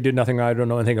wrong, Jeffrey did nothing wrong, I don't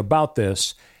know anything about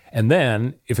this. And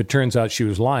then, if it turns out she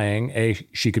was lying, A,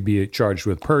 she could be charged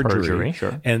with perjury.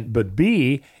 Sure. But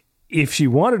B, if she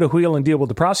wanted to wheel and deal with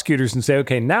the prosecutors and say,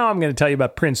 okay, now I'm going to tell you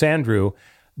about Prince Andrew,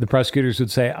 the prosecutors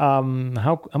would say, how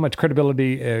much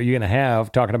credibility are you going to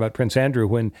have talking about Prince Andrew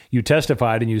when you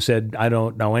testified and you said, I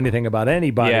don't know anything about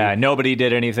anybody? Yeah, nobody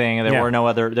did anything. There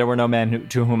were no men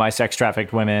to whom I sex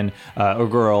trafficked women or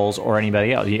girls or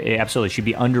anybody else. Absolutely. She'd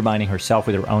be undermining herself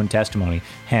with her own testimony.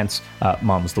 Hence,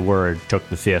 mum's the word, took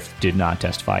the fifth, did not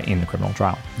testify in the criminal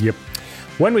trial. Yep.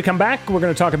 When we come back, we're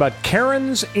going to talk about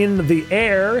Karens in the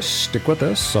air. Stick with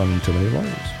us on Too Many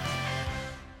Lawyers.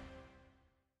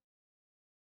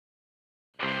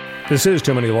 This is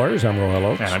Too Many Lawyers. I'm Royal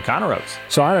Oakes. And I'm Connor Oakes.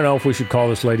 So I don't know if we should call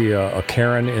this lady a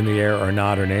Karen in the air or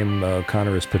not. Her name,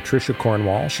 Connor, is Patricia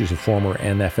Cornwall. She's a former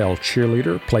NFL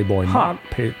cheerleader,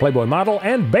 Playboy model,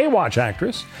 and Baywatch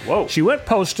actress. Whoa. She went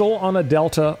postal on a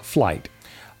Delta flight.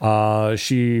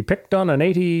 She picked on an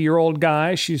 80-year-old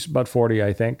guy. She's about 40,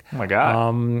 I think. Oh, my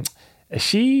God.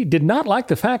 she did not like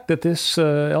the fact that this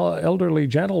elderly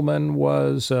gentleman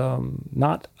was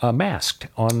not masked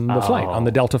on the flight, on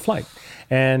the Delta flight.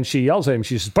 And she yells at him.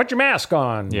 She says, "Put your mask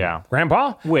on,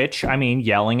 Grandpa." Which, I mean,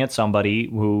 yelling at somebody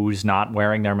who's not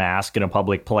wearing their mask in a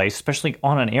public place, especially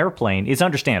on an airplane, is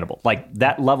understandable. Like,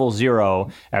 that level 0,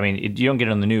 I mean, you don't get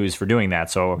on the news for doing that,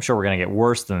 so I'm sure we're going to get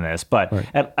worse than this. But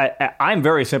I'm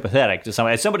very sympathetic to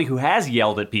somebody. As somebody who has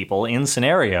yelled at people in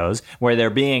scenarios where they're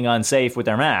being unsafe with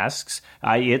their masks,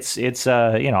 I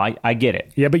get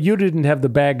it. Yeah, but you didn't have the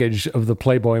baggage of the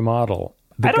Playboy model.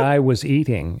 The guy was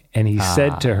eating, and he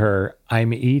said to her,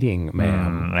 "I'm eating,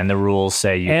 ma'am." And the rules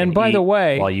say you can by eat the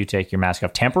way, while you take your mask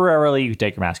off. Temporarily, you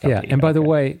take your mask off. Yeah, and by the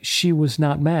way, she was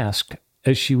not masked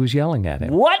as she was yelling at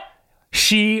him. What?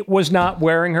 She was not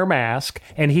wearing her mask,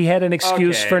 and he had an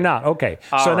excuse for not. Okay,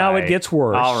 so now it gets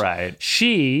worse. All right.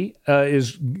 She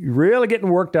is really getting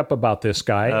worked up about this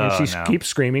guy, and she keeps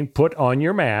screaming, "Put on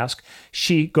your mask."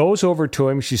 She goes over to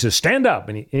him. She says, "Stand up."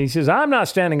 And he says, "I'm not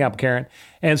standing up, Karen."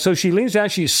 And so she leans down.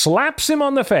 She slaps him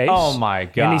on the face. Oh, my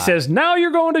God. And he says, "Now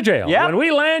you're going to jail. Yep. When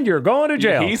we land, you're going to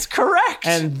jail." He's correct.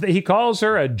 And he calls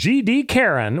her a GD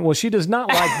Karen. Well, she does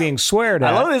not like being sweared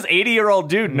at. I love this 80-year-old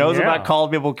dude knows about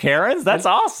calling people Karens. That's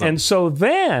awesome. And so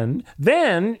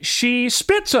then she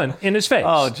spits in his face.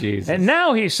 Oh, Jesus. And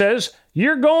now he says,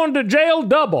 "You're going to jail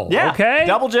double." Yeah, okay?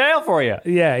 Double jail for you.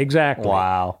 Yeah, exactly.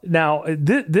 Wow. Now,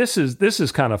 this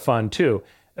is kind of fun, too.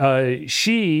 The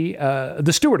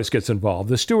stewardess gets involved.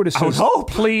 The stewardess says,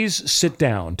 "Please sit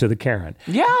down," to the Karen.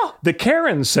 Yeah. The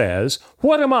Karen says,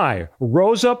 "What am I,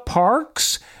 Rosa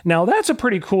Parks?" Now, that's a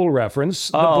pretty cool reference.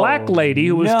 The black lady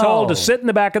who was told to sit in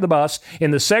the back of the bus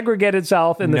in the segregated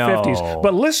South in the 50s.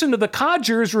 But listen to the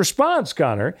codger's response,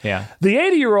 Connor. Yeah. The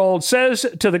 80-year-old says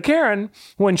to the Karen,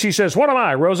 when she says, "What am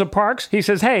I, Rosa Parks?" He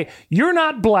says, "Hey, you're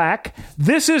not black.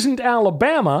 This isn't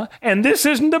Alabama, and this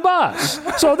isn't a bus."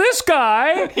 So this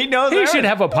guy... He knows he should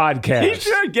have a podcast. He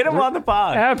should. Get him on the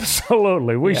pod.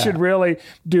 Absolutely. We should really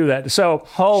do that. So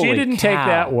she didn't take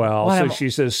that well. So she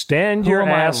says, "Stand your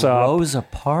ass up." Rosa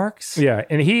Parks? Yeah.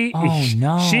 And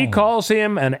she calls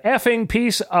him an effing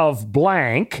piece of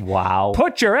blank. Wow.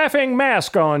 "Put your effing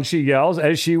mask on," she yells,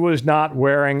 as she was not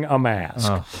wearing a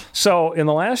mask. So in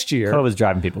the last year, COVID was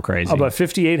driving people crazy. About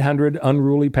 5,800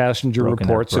 unruly passenger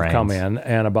reports have come in,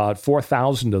 and about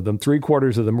 4,000 of them,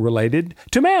 3/4 of them, related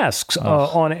to masks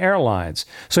on airlines.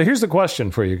 So here's the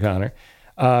question for you, Connor.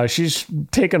 She's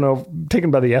taken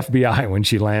by the FBI when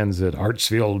she lands at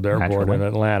Hartsfield Airport in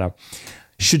Atlanta.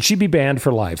 Should she be banned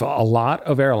for life? A lot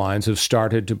of airlines have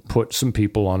started to put some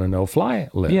people on a no-fly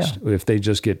list. Yeah. If they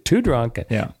just get too drunk,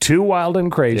 too wild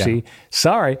and crazy,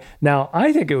 sorry. Now,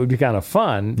 I think it would be kind of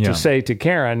fun to say to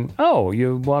Karen, "Oh,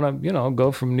 you want to,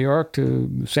 go from New York to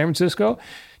San Francisco?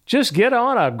 Just get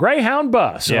on a Greyhound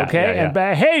bus, okay? And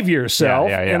behave yourself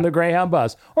in the Greyhound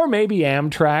bus." Or maybe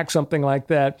Amtrak, something like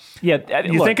that. Yeah,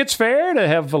 you think it's fair to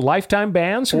have a lifetime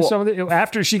bans from some of the,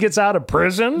 after she gets out of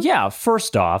prison? Yeah,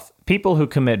 first off, people who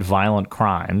commit violent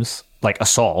crimes, like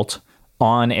assault,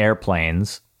 on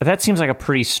airplanes, that seems like a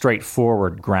pretty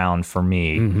straightforward ground for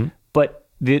me. Mm-hmm. But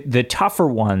the tougher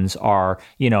ones are,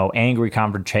 angry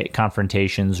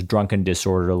confrontations, drunken,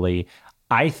 disorderly.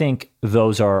 I think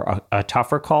those are a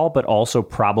tougher call, but also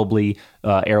probably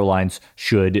airlines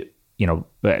should,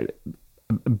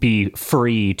 be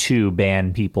free to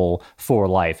ban people for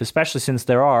life, especially since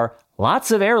there are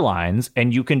lots of airlines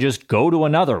and you can just go to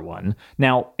another one.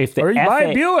 Now, if the Or you buy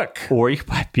a Buick. Or you can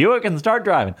buy a Buick and start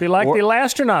driving. Be like the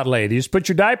astronaut ladies. Put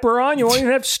your diaper on. You won't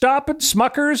even have to stop at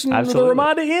Smucker's and the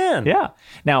Ramada Inn. Yeah.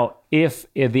 Now, if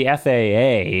the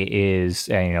FAA is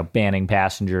banning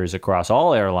passengers across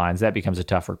all airlines, that becomes a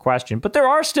tougher question. But there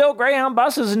are still Greyhound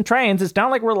buses and trains. It's not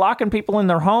like we're locking people in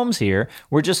their homes here.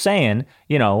 We're just saying,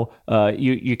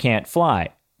 you can't fly.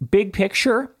 Big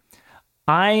picture,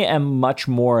 I am much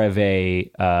more of a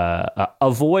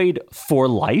avoid for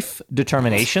life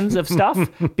determinations of stuff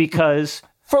because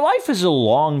for life is a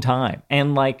long time.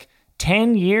 And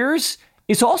 10 years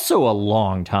is also a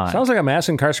long time. Sounds like a mass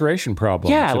incarceration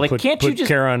problem. Yeah, can't you just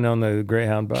Karen on the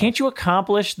Greyhound bus? Can't you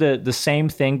accomplish the same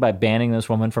thing by banning this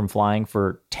woman from flying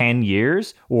for 10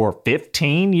 years or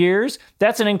 15 years?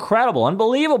 That's an incredible,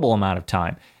 unbelievable amount of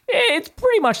time. It's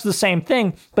pretty much the same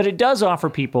thing, but it does offer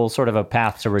people sort of a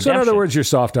path to redemption. So in other words, you're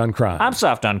soft on crime. I'm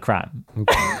soft on crime.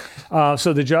 Okay.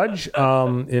 So the judge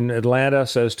in Atlanta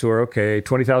says to her, okay,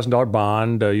 $20,000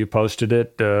 bond, you posted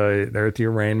it there at the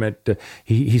arraignment.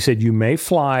 He said, you may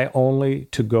fly only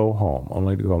to go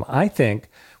home, I think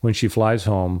when she flies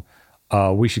home,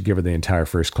 we should give her the entire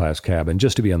first-class cabin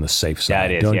just to be on the safe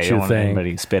side. Yeah, it is. Don't you don't want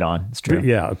anybody to spit on. It's true.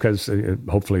 Yeah, because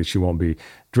hopefully she won't be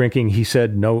drinking. He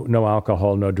said no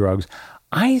alcohol, no drugs.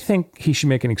 I think he should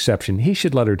make an exception. He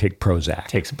should let her take Prozac.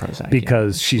 Take some Prozac.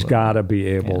 Because she's got to be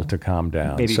able to calm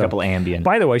down. Maybe a couple Ambien.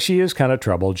 By the way, she is kind of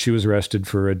troubled. She was arrested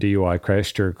for a DUI,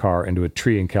 crashed her car into a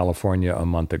tree in California a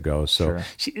month ago. So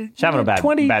she's having a bad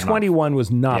 2021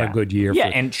 was not a good year.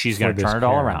 And she's going to turn it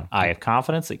all around. I have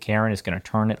confidence that Karen is going to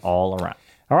turn it all around.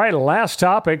 All right, last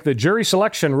topic, the jury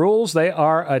selection rules, they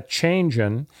are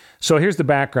a-changin'. So here's the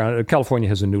background. California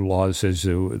has a new law that says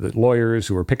that lawyers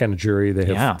who are picking a jury,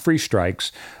 they have free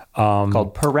strikes.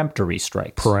 Called peremptory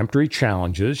strikes. Peremptory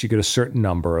challenges. You get a certain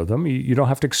number of them. You don't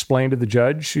have to explain to the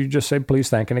judge. You just say, please,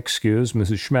 thank, and excuse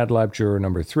Mrs. Schmedlap, juror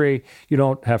number 3. You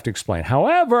don't have to explain.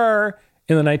 However,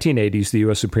 in the 1980s, the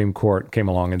U.S. Supreme Court came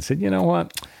along and said, you know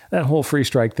what, that whole free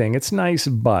strike thing, it's nice,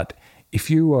 but if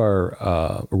you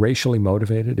are racially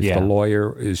motivated, if the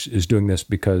lawyer is doing this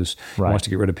because he wants to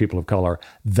get rid of people of color,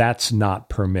 that's not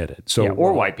permitted. So,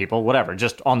 or white people, whatever,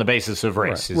 just on the basis of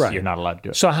race, you're not allowed to do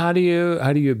it. So how do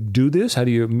you do this? How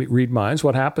do you read minds?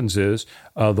 What happens is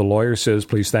the lawyer says,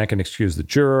 please thank and excuse the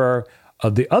juror.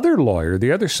 The other lawyer,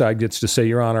 the other side gets to say,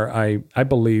 Your Honor, I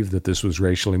believe that this was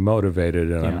racially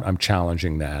motivated, and I'm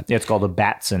challenging that. It's called a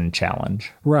Batson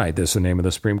challenge. Right. That's the name of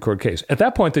the Supreme Court case. At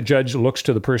that point, the judge looks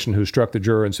to the person who struck the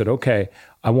juror and said, okay,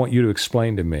 I want you to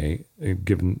explain to me,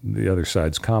 given the other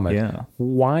side's comment,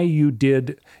 why you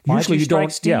did. Usually you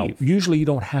don't. Steve? Usually you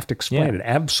don't have to explain it.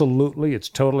 Absolutely, it's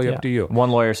totally up to you.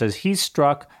 One lawyer says he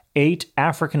struck 8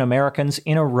 African Americans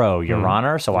in a row, Your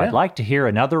Honor, so I'd like to hear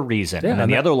another reason. And then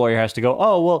the other lawyer has to go,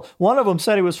 oh, well, one of them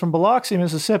said he was from Biloxi,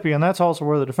 Mississippi, and that's also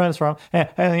where the defendant's from.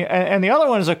 And the other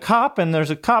one is a cop, and there's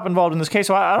a cop involved in this case,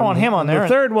 so I don't want him on there. The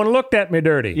third one looked at me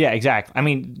dirty. Yeah, exactly. I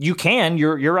mean, you can,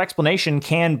 your explanation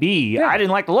can be, I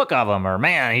didn't like the look of him, or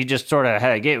man, he just sort of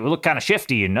looked kind of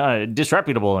shifty and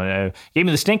disreputable, and gave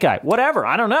me the stink eye. Whatever,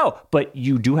 I don't know. But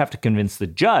you do have to convince the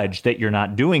judge that you're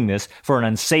not doing this for an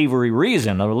unsavory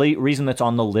reason, reason that's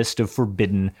on the list of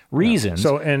forbidden reasons.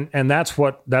 So, and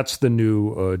that's the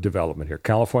new development here.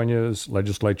 California's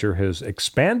legislature has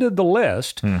expanded the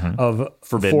list of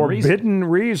forbidden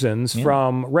reasons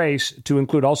from race to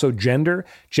include also gender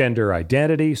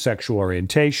identity, sexual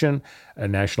orientation,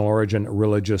 national origin,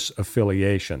 religious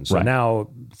affiliation. So now,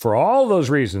 for all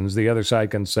those reasons, the other side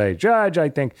can say, Judge, I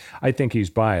think he's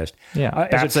biased. Yeah,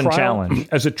 that's a challenge.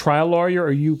 As a trial lawyer,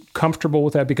 are you comfortable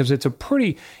with that? Because it's a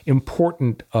pretty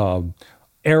important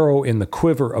arrow in the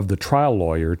quiver of the trial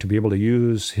lawyer to be able to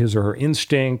use his or her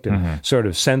instinct and sort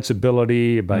of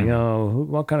sensibility about,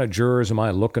 what kind of jurors am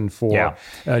I looking for?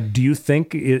 Yeah. Do you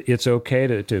think it's okay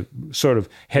to sort of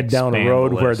head down a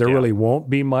road where there really won't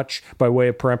be much by way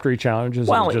of peremptory challenges?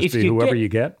 Well, it'll just be whoever you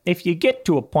get? If you get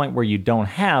to a point where you don't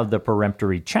have the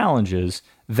peremptory challenges,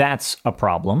 that's a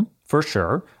problem for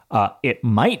sure. It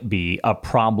might be a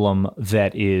problem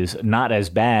that is not as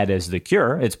bad as the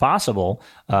cure. It's possible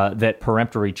that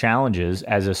peremptory challenges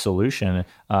as a solution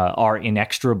are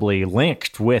inextricably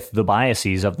linked with the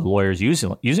biases of the lawyers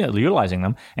utilizing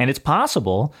them. And it's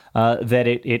possible that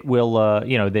it will,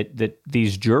 that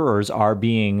these jurors are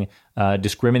being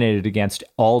discriminated against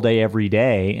all day, every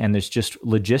day, and there's just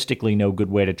logistically no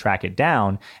good way to track it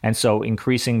down. And so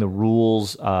increasing the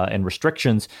rules and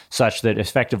restrictions such that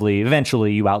effectively,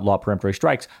 eventually, you outlaw peremptory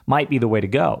strikes might be the way to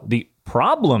go. The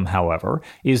problem, however,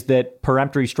 is that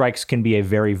peremptory strikes can be a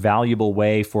very valuable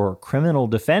way for criminal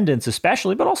defendants,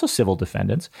 especially, but also civil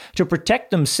defendants, to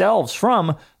protect themselves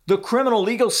from the criminal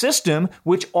legal system,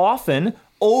 which often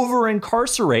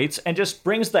over-incarcerates and just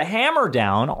brings the hammer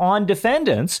down on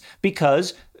defendants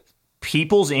because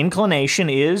people's inclination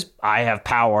is, I have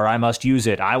power, I must use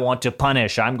it, I want to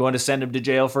punish, I'm going to send him to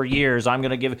jail for years, I'm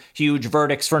going to give huge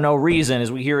verdicts for no reason,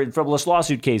 as we hear in frivolous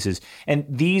lawsuit cases. And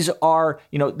these are,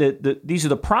 these are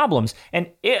the problems. And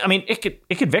it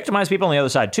could victimize people on the other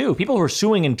side too. People who are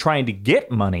suing and trying to get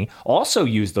money also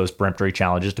use those peremptory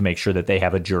challenges to make sure that they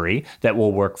have a jury that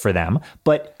will work for them.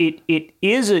 But it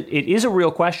is a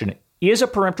real question. Is a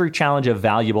peremptory challenge a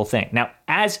valuable thing? Now,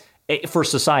 for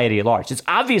society at large, it's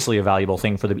obviously a valuable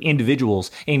thing for the individuals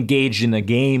engaged in the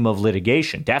game of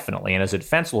litigation, definitely. And as a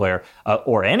defense lawyer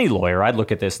or any lawyer, I'd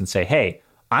look at this and say, hey,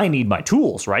 I need my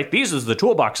tools, right? These is the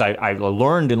toolbox I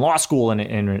learned in law school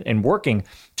and working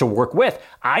to work with.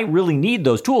 I really need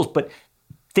those tools. But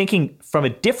thinking from a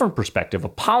different perspective, a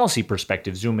policy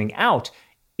perspective, zooming out,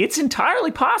 it's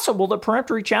entirely possible that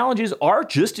peremptory challenges are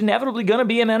just inevitably going to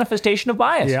be a manifestation of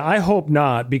bias. Yeah, I hope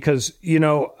not, because,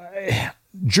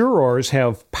 jurors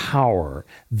have power.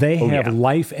 They have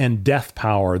life and death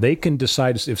power. They can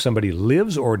decide if somebody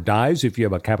lives or dies, if you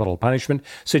have a capital punishment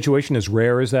situation, as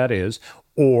rare as that is,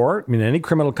 or in any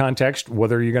criminal context,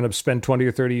 whether you're going to spend 20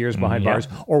 or 30 years behind bars,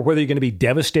 or whether you're going to be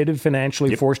devastated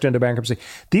financially, forced into bankruptcy.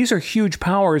 These are huge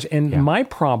powers. And my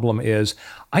problem is,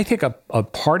 I think a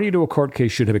party to a court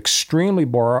case should have extremely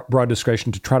broad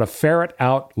discretion to try to ferret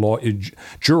out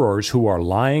jurors who are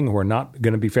lying, who are not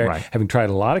going to be fair. Right. Having tried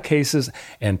a lot of cases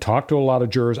and talked to a lot of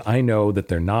jurors, I know that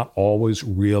they're not always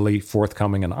really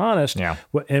forthcoming and honest. Yeah.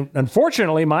 And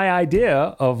unfortunately, my idea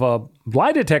of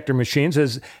lie detector machines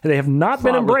is they have not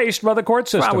been embraced by the court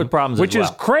system, with problems which is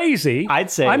crazy.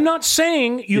 I'd say I'm not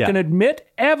saying you can admit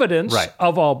evidence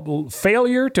of a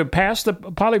failure to pass the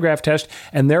polygraph test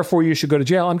and therefore you should go to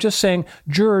jail. I'm just saying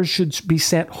jurors should be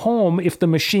sent home if the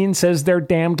machine says they're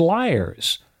damned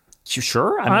liars.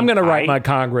 Sure. I'm going to write my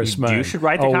congressman. You should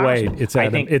write the congressman. Wait,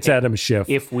 it's Adam Schiff.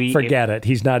 Forget it.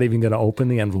 He's not even going to open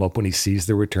the envelope when he sees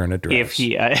the return address.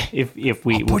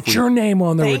 Put your name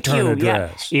on the return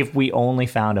address. If we only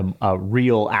found a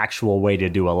real, actual way to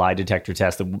do a lie detector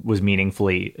test that was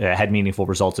had meaningful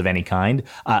results of any kind,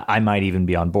 I might even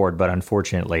be on board. But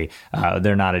unfortunately,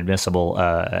 they're not admissible.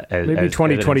 Maybe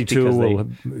 2022 will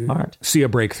see a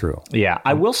breakthrough. Yeah,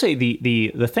 I will say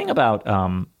the thing about.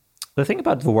 The thing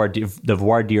about the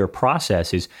voir dire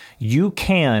process is you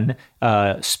can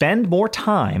spend more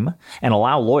time and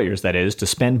allow lawyers, that is, to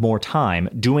spend more time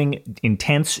doing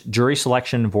intense jury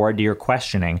selection voir dire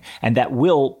questioning, and that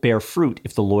will bear fruit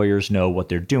if the lawyers know what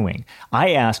they're doing.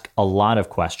 I ask a lot of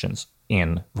questions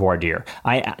in voir dire.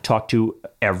 I talk to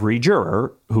every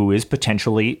juror who is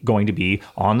potentially going to be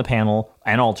on the panel,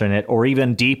 an alternate, or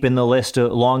even deep in the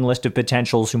long list of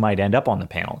potentials who might end up on the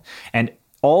panel. And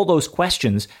all those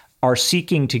questions are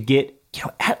seeking to get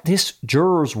at this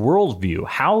juror's worldview,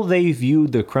 how they view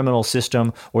the criminal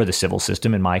system or the civil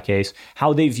system, in my case,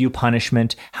 how they view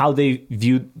punishment, how they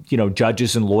view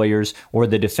judges and lawyers or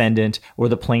the defendant or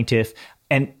the plaintiff.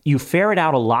 And you ferret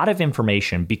out a lot of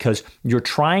information because you're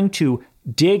trying to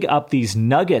dig up these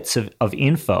nuggets of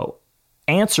info,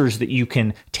 answers that you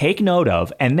can take note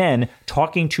of, and then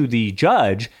talking to the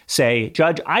judge, say,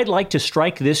 Judge, I'd like to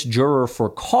strike this juror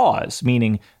for cause,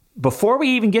 meaning before we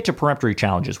even get to peremptory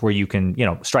challenges where you can,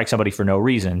 strike somebody for no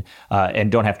reason and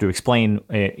don't have to explain,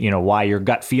 why your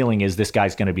gut feeling is this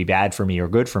guy's going to be bad for me or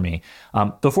good for me.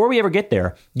 Before we ever get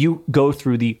there, you go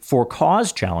through the for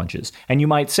cause challenges. And you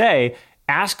might say,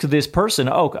 ask this person,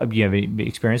 you have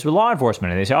experience with law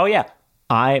enforcement. And they say, oh, yeah,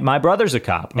 my brother's a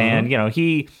cop. Mm-hmm.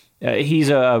 And, he's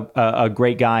a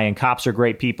great guy, and cops are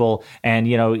great people, and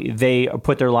they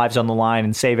put their lives on the line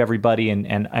and save everybody,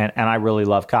 and I really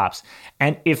love cops.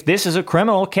 And if this is a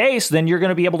criminal case, then you're going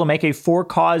to be able to make a for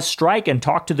cause strike and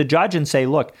talk to the judge and say,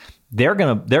 look, they're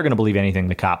gonna believe anything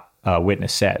the cop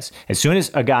witness says. As soon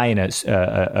as a guy in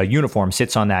a uniform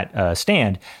sits on that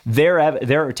stand,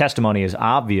 their testimony is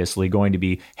obviously going to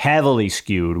be heavily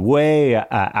skewed, way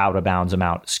out of bounds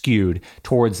amount skewed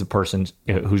towards the person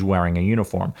who's wearing a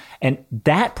uniform. And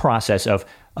that process of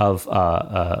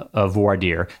voir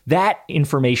dire, that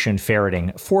information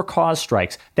ferreting, for cause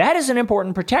strikes, that is an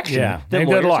important protection. Yeah, and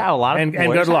good luck. And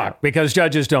good luck, because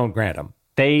judges don't grant them.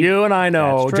 You and I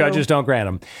know judges don't grant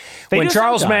them. When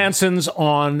Charles Manson's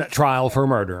on trial for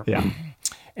murder,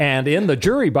 and in the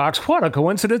jury box, what a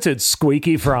coincidence, it's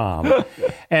Squeaky Fromm.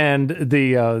 And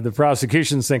the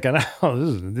prosecution's thinking,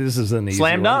 this is an easy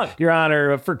slam dunk. Your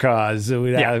Honor, for cause,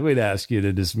 we'd ask you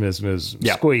to dismiss Ms.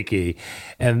 Squeaky.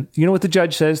 And you know what the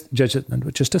judge says? The judge says,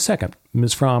 just a second,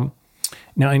 Ms. Fromm.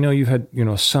 Now, I know you've had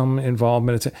some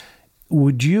involvement.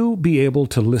 Would you be able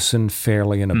to listen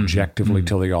fairly and objectively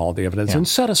to all the evidence and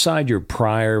set aside your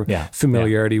prior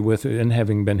familiarity with it and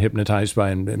having been hypnotized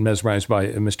by and mesmerized by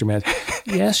Mr. Manson?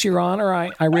 Yes, Your Honor,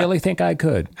 I really think I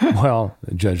could. Well,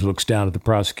 the judge looks down at the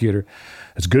prosecutor.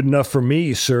 It's good enough for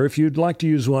me, sir. If you'd like to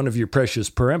use one of your precious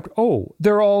peremptory... Oh,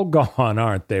 they're all gone,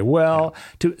 aren't they? Well,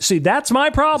 see, that's my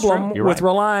problem with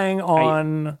relying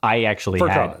on... I actually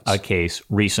had a case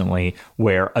recently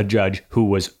where a judge who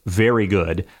was very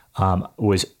good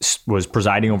was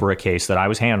presiding over a case that I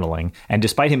was handling. And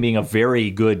despite him being a very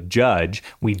good judge,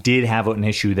 we did have an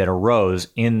issue that arose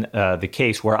in the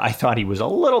case where I thought he was a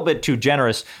little bit too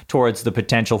generous towards the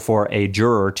potential for a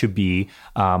juror to be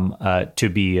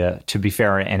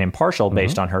fair and impartial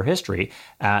based on her history.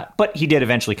 But he did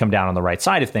eventually come down on the right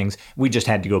side of things. We just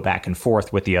had to go back and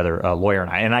forth with the other lawyer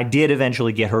and I did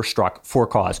eventually get her struck for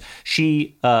cause.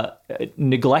 She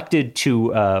neglected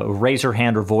to raise her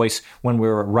hand or voice when we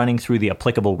were running running through the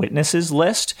applicable witnesses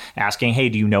list, asking, hey,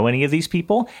 do you know any of these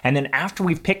people? And then after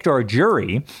we've picked our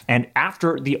jury, and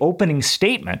after the opening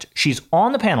statement, she's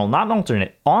on the panel, not an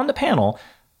alternate, on the panel,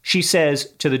 she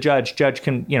says to the judge,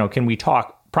 can we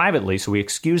talk privately? So we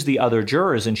excuse the other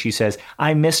jurors, and she says,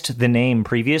 I missed the name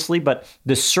previously, but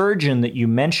the surgeon that you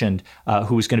mentioned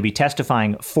who was going to be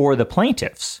testifying for the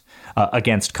plaintiffs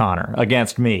against Conor,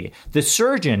 against me, the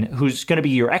surgeon who's going to be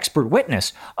your expert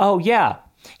witness, oh yeah,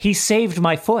 he saved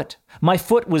my foot. My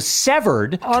foot was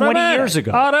severed 20 years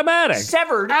ago. Automatic.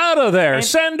 Severed. Out of there.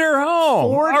 Send her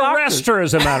home. Arrest her,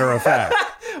 as a matter of fact.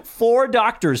 4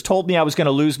 doctors told me I was going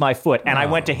to lose my foot. And I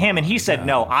went to him and he said,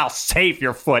 no, I'll save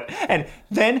your foot. And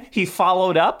then he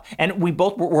followed up, and we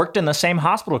both worked in the same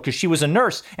hospital because she was a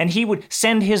nurse. And he would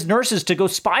send his nurses to go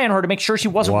spy on her to make sure she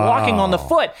wasn't walking on the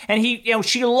foot. And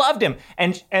she loved him.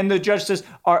 And the judge says,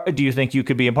 do you think you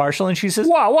could be impartial? And she says,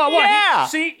 wow. Yeah.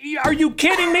 See, are you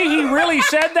kidding me? He really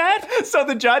said that? So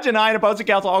the judge and I and opposing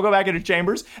counsel all go back into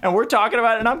chambers, and we're talking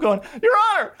about it, and I'm going, Your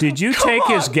Honor, did you take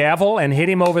his gavel and hit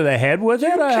him over the head with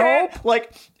it? I hope.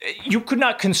 Like, you could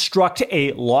not construct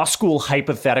a law school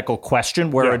hypothetical question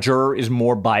where a juror is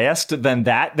more biased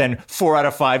than 4 out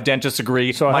of 5 dentists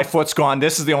agree. So my foot's gone.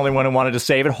 This is the only one who wanted to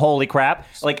save it. Holy crap.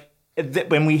 Like,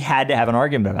 when we had to have an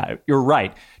argument about it. You're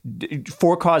right.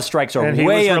 4 cause strikes are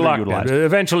way underutilized.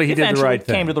 Eventually, he did the right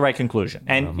thing. Came to the right conclusion.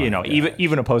 And,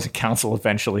 even opposing counsel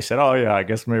eventually said, oh, yeah, I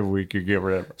guess maybe we could get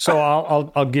rid of it. So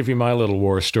I'll give you my little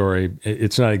war story.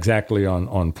 It's not exactly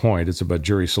on point. It's about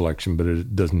jury selection, but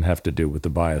it doesn't have to do with the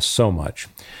bias so much.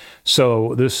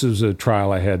 So this is a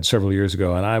trial I had several years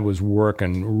ago, and I was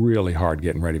working really hard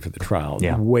getting ready for the trial.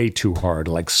 Yeah. Way too hard,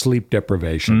 like sleep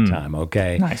deprivation time,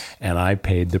 okay? Nice. And I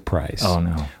paid the price. Oh,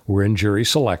 no. We're in jury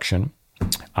selection.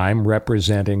 I'm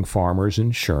representing Farmers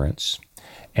Insurance,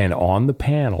 and on the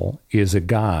panel is a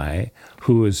guy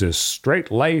who is a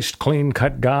straight-laced,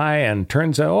 clean-cut guy, and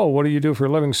turns out, oh, what do you do for a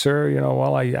living, sir?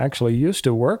 Well, I actually used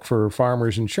to work for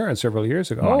Farmers Insurance several years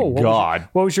ago.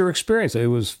 What was your experience? It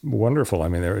was wonderful. I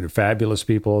mean, they were fabulous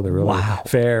people. They're really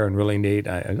fair and really neat.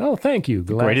 Thank you.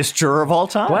 Greatest juror of all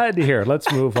time. Glad to hear it.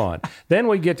 Let's move on. Then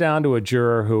we get down to a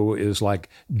juror who is like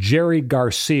Jerry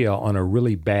Garcia on a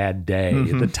really bad day.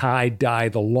 Mm-hmm. The tie-dye,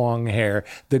 the long hair.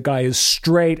 The guy is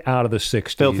straight out of the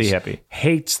 60s. Filthy hippie.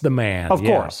 Hates the man. Of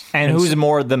course. And who's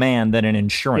more the man than an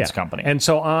insurance company. And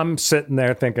so I'm sitting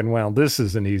there thinking, well, this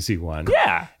is an easy one.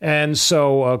 Yeah. And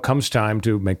so comes time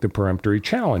to make the peremptory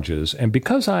challenges. And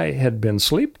because I had been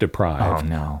sleep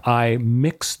deprived, I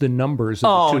mixed the numbers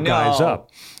of the two guys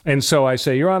up. And so I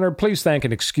say, Your Honor, please thank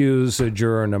and excuse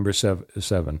juror number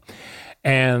 7.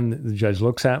 And the judge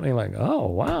looks at me like, oh,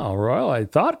 wow, Royal, I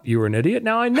thought you were an idiot.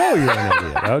 Now I know you're an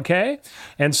idiot, okay?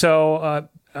 And so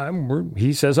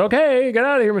he says, okay, get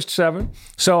out of here, Mr. 7.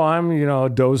 So I'm,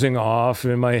 dozing off,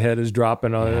 and my head is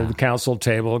dropping on the counsel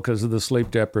table because of the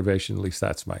sleep deprivation. At least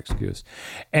that's my excuse.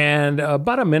 And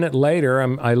about a minute later,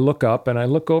 I look up, and I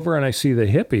look over, and I see the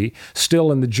hippie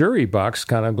still in the jury box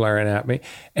kind of glaring at me.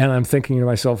 And I'm thinking to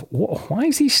myself, why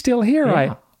is he still here?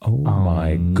 Yeah. Oh,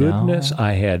 my goodness,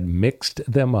 I had mixed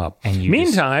them up.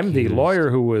 Meantime, the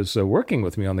lawyer who was working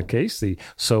with me on the case, the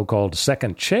so-called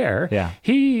second chair,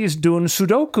 he's doing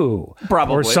Sudoku.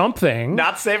 Probably. Or something.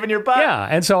 Not saving your butt. Yeah,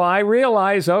 and so I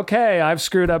realize, okay, I've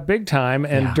screwed up big time.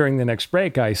 And during the next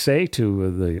break, I say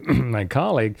to my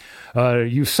colleague,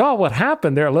 you saw what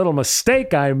happened there, a little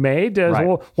mistake I made.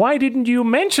 Well, why didn't you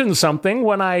mention something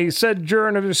when I said,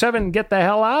 juror number 7, get the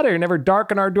hell out of here, never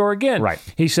darken our door again? Right.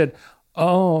 He said,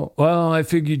 oh, well, I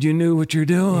figured you knew what you're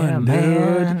doing,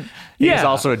 dude. He's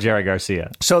also a Jerry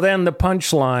Garcia. So then the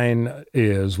punchline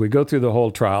is we go through the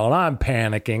whole trial, and I'm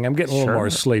panicking. I'm getting a little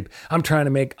more sleep. I'm trying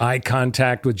to make eye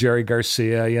contact with Jerry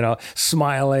Garcia,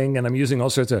 smiling, and I'm using all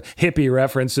sorts of hippie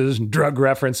references and drug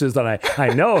references that I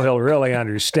know he'll really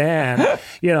understand,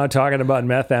 talking about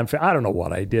methamphetamine. I don't know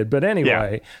what I did, but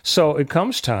anyway, so it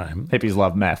comes time. Hippies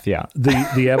love meth,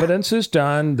 The evidence is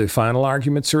done. The final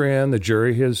arguments are in. The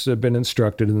jury has been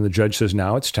instructed, and the judge says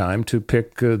now it's time to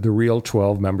pick the real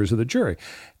 12 members of the jury.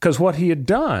 Because what he had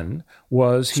done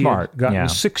was he had gotten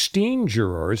 16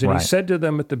 jurors, and he said to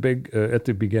them at the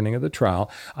beginning of the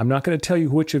trial, I'm not going to tell you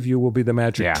which of you will be the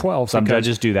magic 12. Some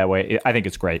judges do that way. I think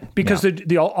it's great. Because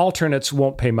the alternates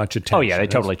won't pay much attention. Oh, yeah, they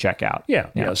totally check out.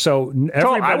 Yeah. So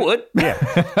everybody, I would.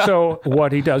 So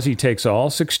what he does, he takes all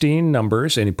 16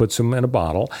 numbers, and he puts them in a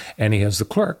bottle, and he has the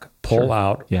clerk pull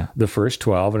out the first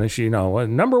 12, and she,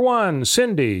 number 1,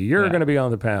 Cindy, you're going to be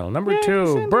on the panel. Number 2,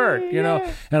 Cindy, Bert,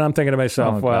 and I'm thinking to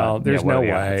myself, well, there's no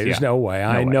way. There's no way.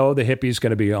 I know the hippie's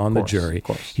going to be on the jury.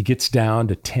 He gets down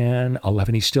to 10,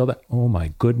 11. He's still there. Oh,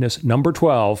 my goodness. Number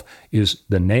 12 is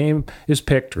the name is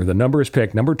picked, or the number is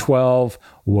picked. Number 12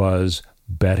 was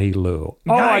Betty Lou.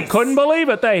 Nice. Oh, I couldn't believe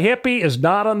it. The hippie is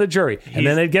not on the jury. And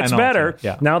then it gets better.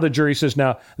 Yeah. Now the judge says,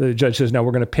 now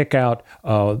we're going to pick out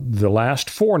the last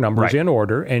four numbers in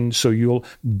order. And so you'll,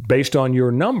 based on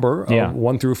your number,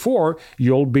 1 through 4,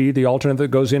 you'll be the alternate that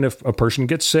goes in if a person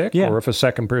gets sick or if a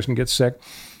second person gets sick.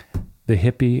 The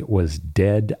hippie was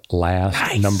dead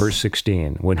last, number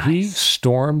 16. When he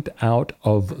stormed out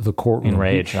of the courtroom,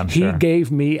 enraged, I'm sure. He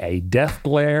gave me a death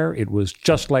glare. It was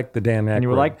just like the Dan Aykroyd. And you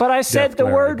were like, but I said the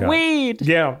word weed.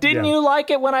 Yeah. Didn't you like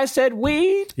it when I said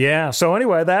weed? Yeah. So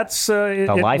anyway, that's the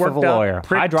life of a lawyer.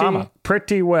 High drama.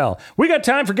 Pretty well. We got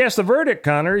time for Guess the Verdict,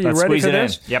 Connor. You ready for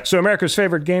this? Yep. So America's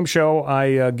favorite game show,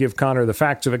 I give Connor the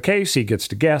facts of a case. He gets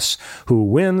to guess who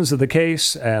wins the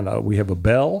case, and we have a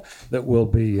bell that will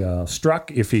be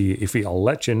struck if he'll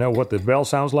let you know what the bell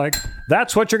sounds like.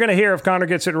 That's what you're going to hear if Connor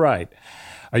gets it right.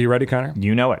 Are you ready, Connor?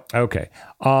 You know it. Okay.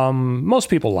 Most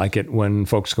people like it when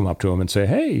folks come up to him and say,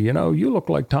 hey, you look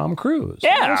like Tom Cruise.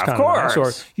 Yeah, of course.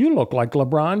 Nice. Or you look like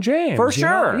LeBron James. For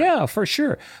sure. Yeah, for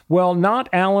sure. Well, not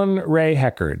Alan Ray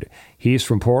Heckard. He's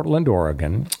from Portland,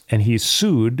 Oregon, and he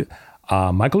sued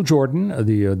Michael Jordan,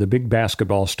 the big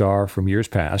basketball star from years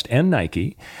past, and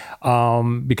Nike,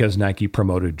 because Nike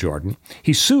promoted Jordan.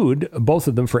 He sued both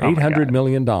of them for $800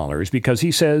 million because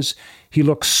he says he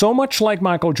looks so much like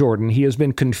Michael Jordan, he has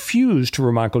been confused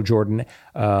for Michael Jordan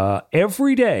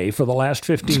every day for the last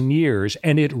 15 years,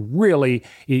 and it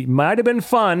might have been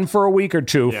fun for a week or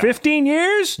two. Yeah. 15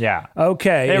 years? Yeah.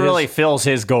 Okay. It really fills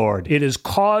his gourd. It has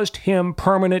caused him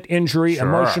permanent injury,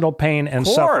 emotional pain, and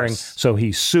suffering, so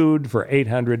he sued for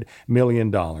 $800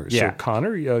 million. Yeah. So,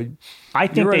 Connor, I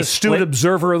think you're an astute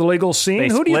observer of the legal scene.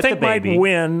 Who do you think might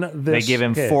win this They give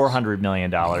him $400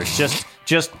 million.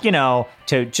 Just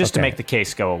to make the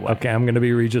case go away. Okay, I'm going to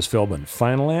be Regis Philbin.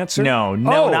 Final answer? No,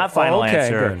 not final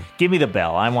answer. Good. Give me the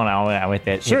bell. I want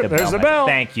that. Sure, there's the bell.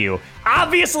 Thank you.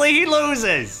 Obviously, he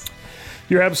loses.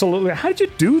 You're absolutely. How did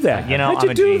you do that? I'm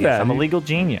a genius. I'm a legal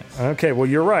genius. Okay, well,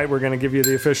 you're right. We're going to give you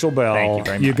the official bell. Thank you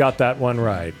very much. You got that one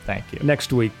right. Thank you.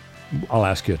 Next week, I'll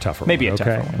ask you a tougher Maybe one. Maybe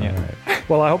a tougher one, yeah. Right.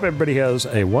 Well, I hope everybody has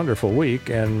a wonderful week.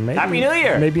 And maybe, Happy New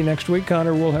Year. Maybe next week,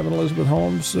 Connor, we'll have an Elizabeth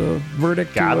Holmes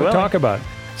verdict to talk about.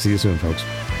 See you soon, folks.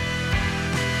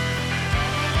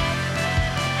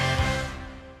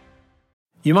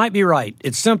 You might be right.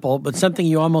 It's simple, but something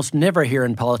you almost never hear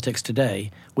in politics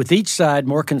today, with each side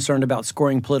more concerned about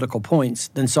scoring political points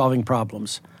than solving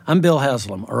problems. I'm Bill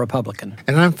Haslam, a Republican.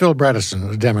 And I'm Phil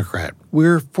Bredesen, a Democrat.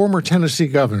 We're former Tennessee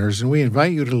governors, and we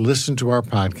invite you to listen to our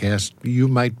podcast, You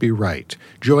Might Be Right.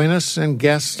 Join us and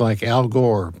guests like Al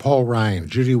Gore, Paul Ryan,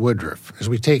 Judy Woodruff, as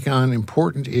we take on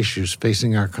important issues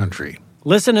facing our country.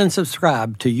 Listen and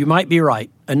subscribe to You Might Be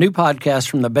Right, a new podcast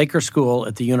from the Baker School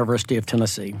at the University of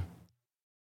Tennessee.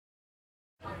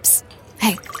 Psst.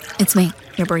 Hey, it's me,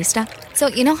 your barista. So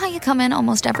you know how you come in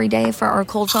almost every day for our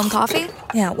cold foam coffee?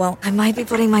 Yeah, well, I might be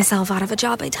putting myself out of a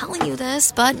job by telling you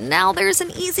this, but now there's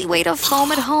an easy way to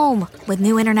foam at home with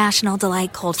new International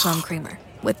Delight Cold Foam Creamer.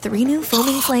 With 3 new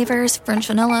foaming flavors, French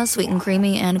vanilla, sweet and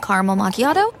creamy, and caramel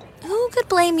macchiato, who could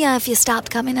blame you if you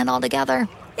stopped coming in altogether?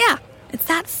 Yeah, it's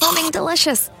that foaming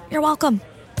delicious. You're welcome.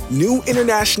 New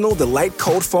International Delight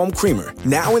Cold Foam Creamer,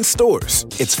 now in stores.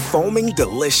 It's foaming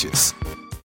delicious.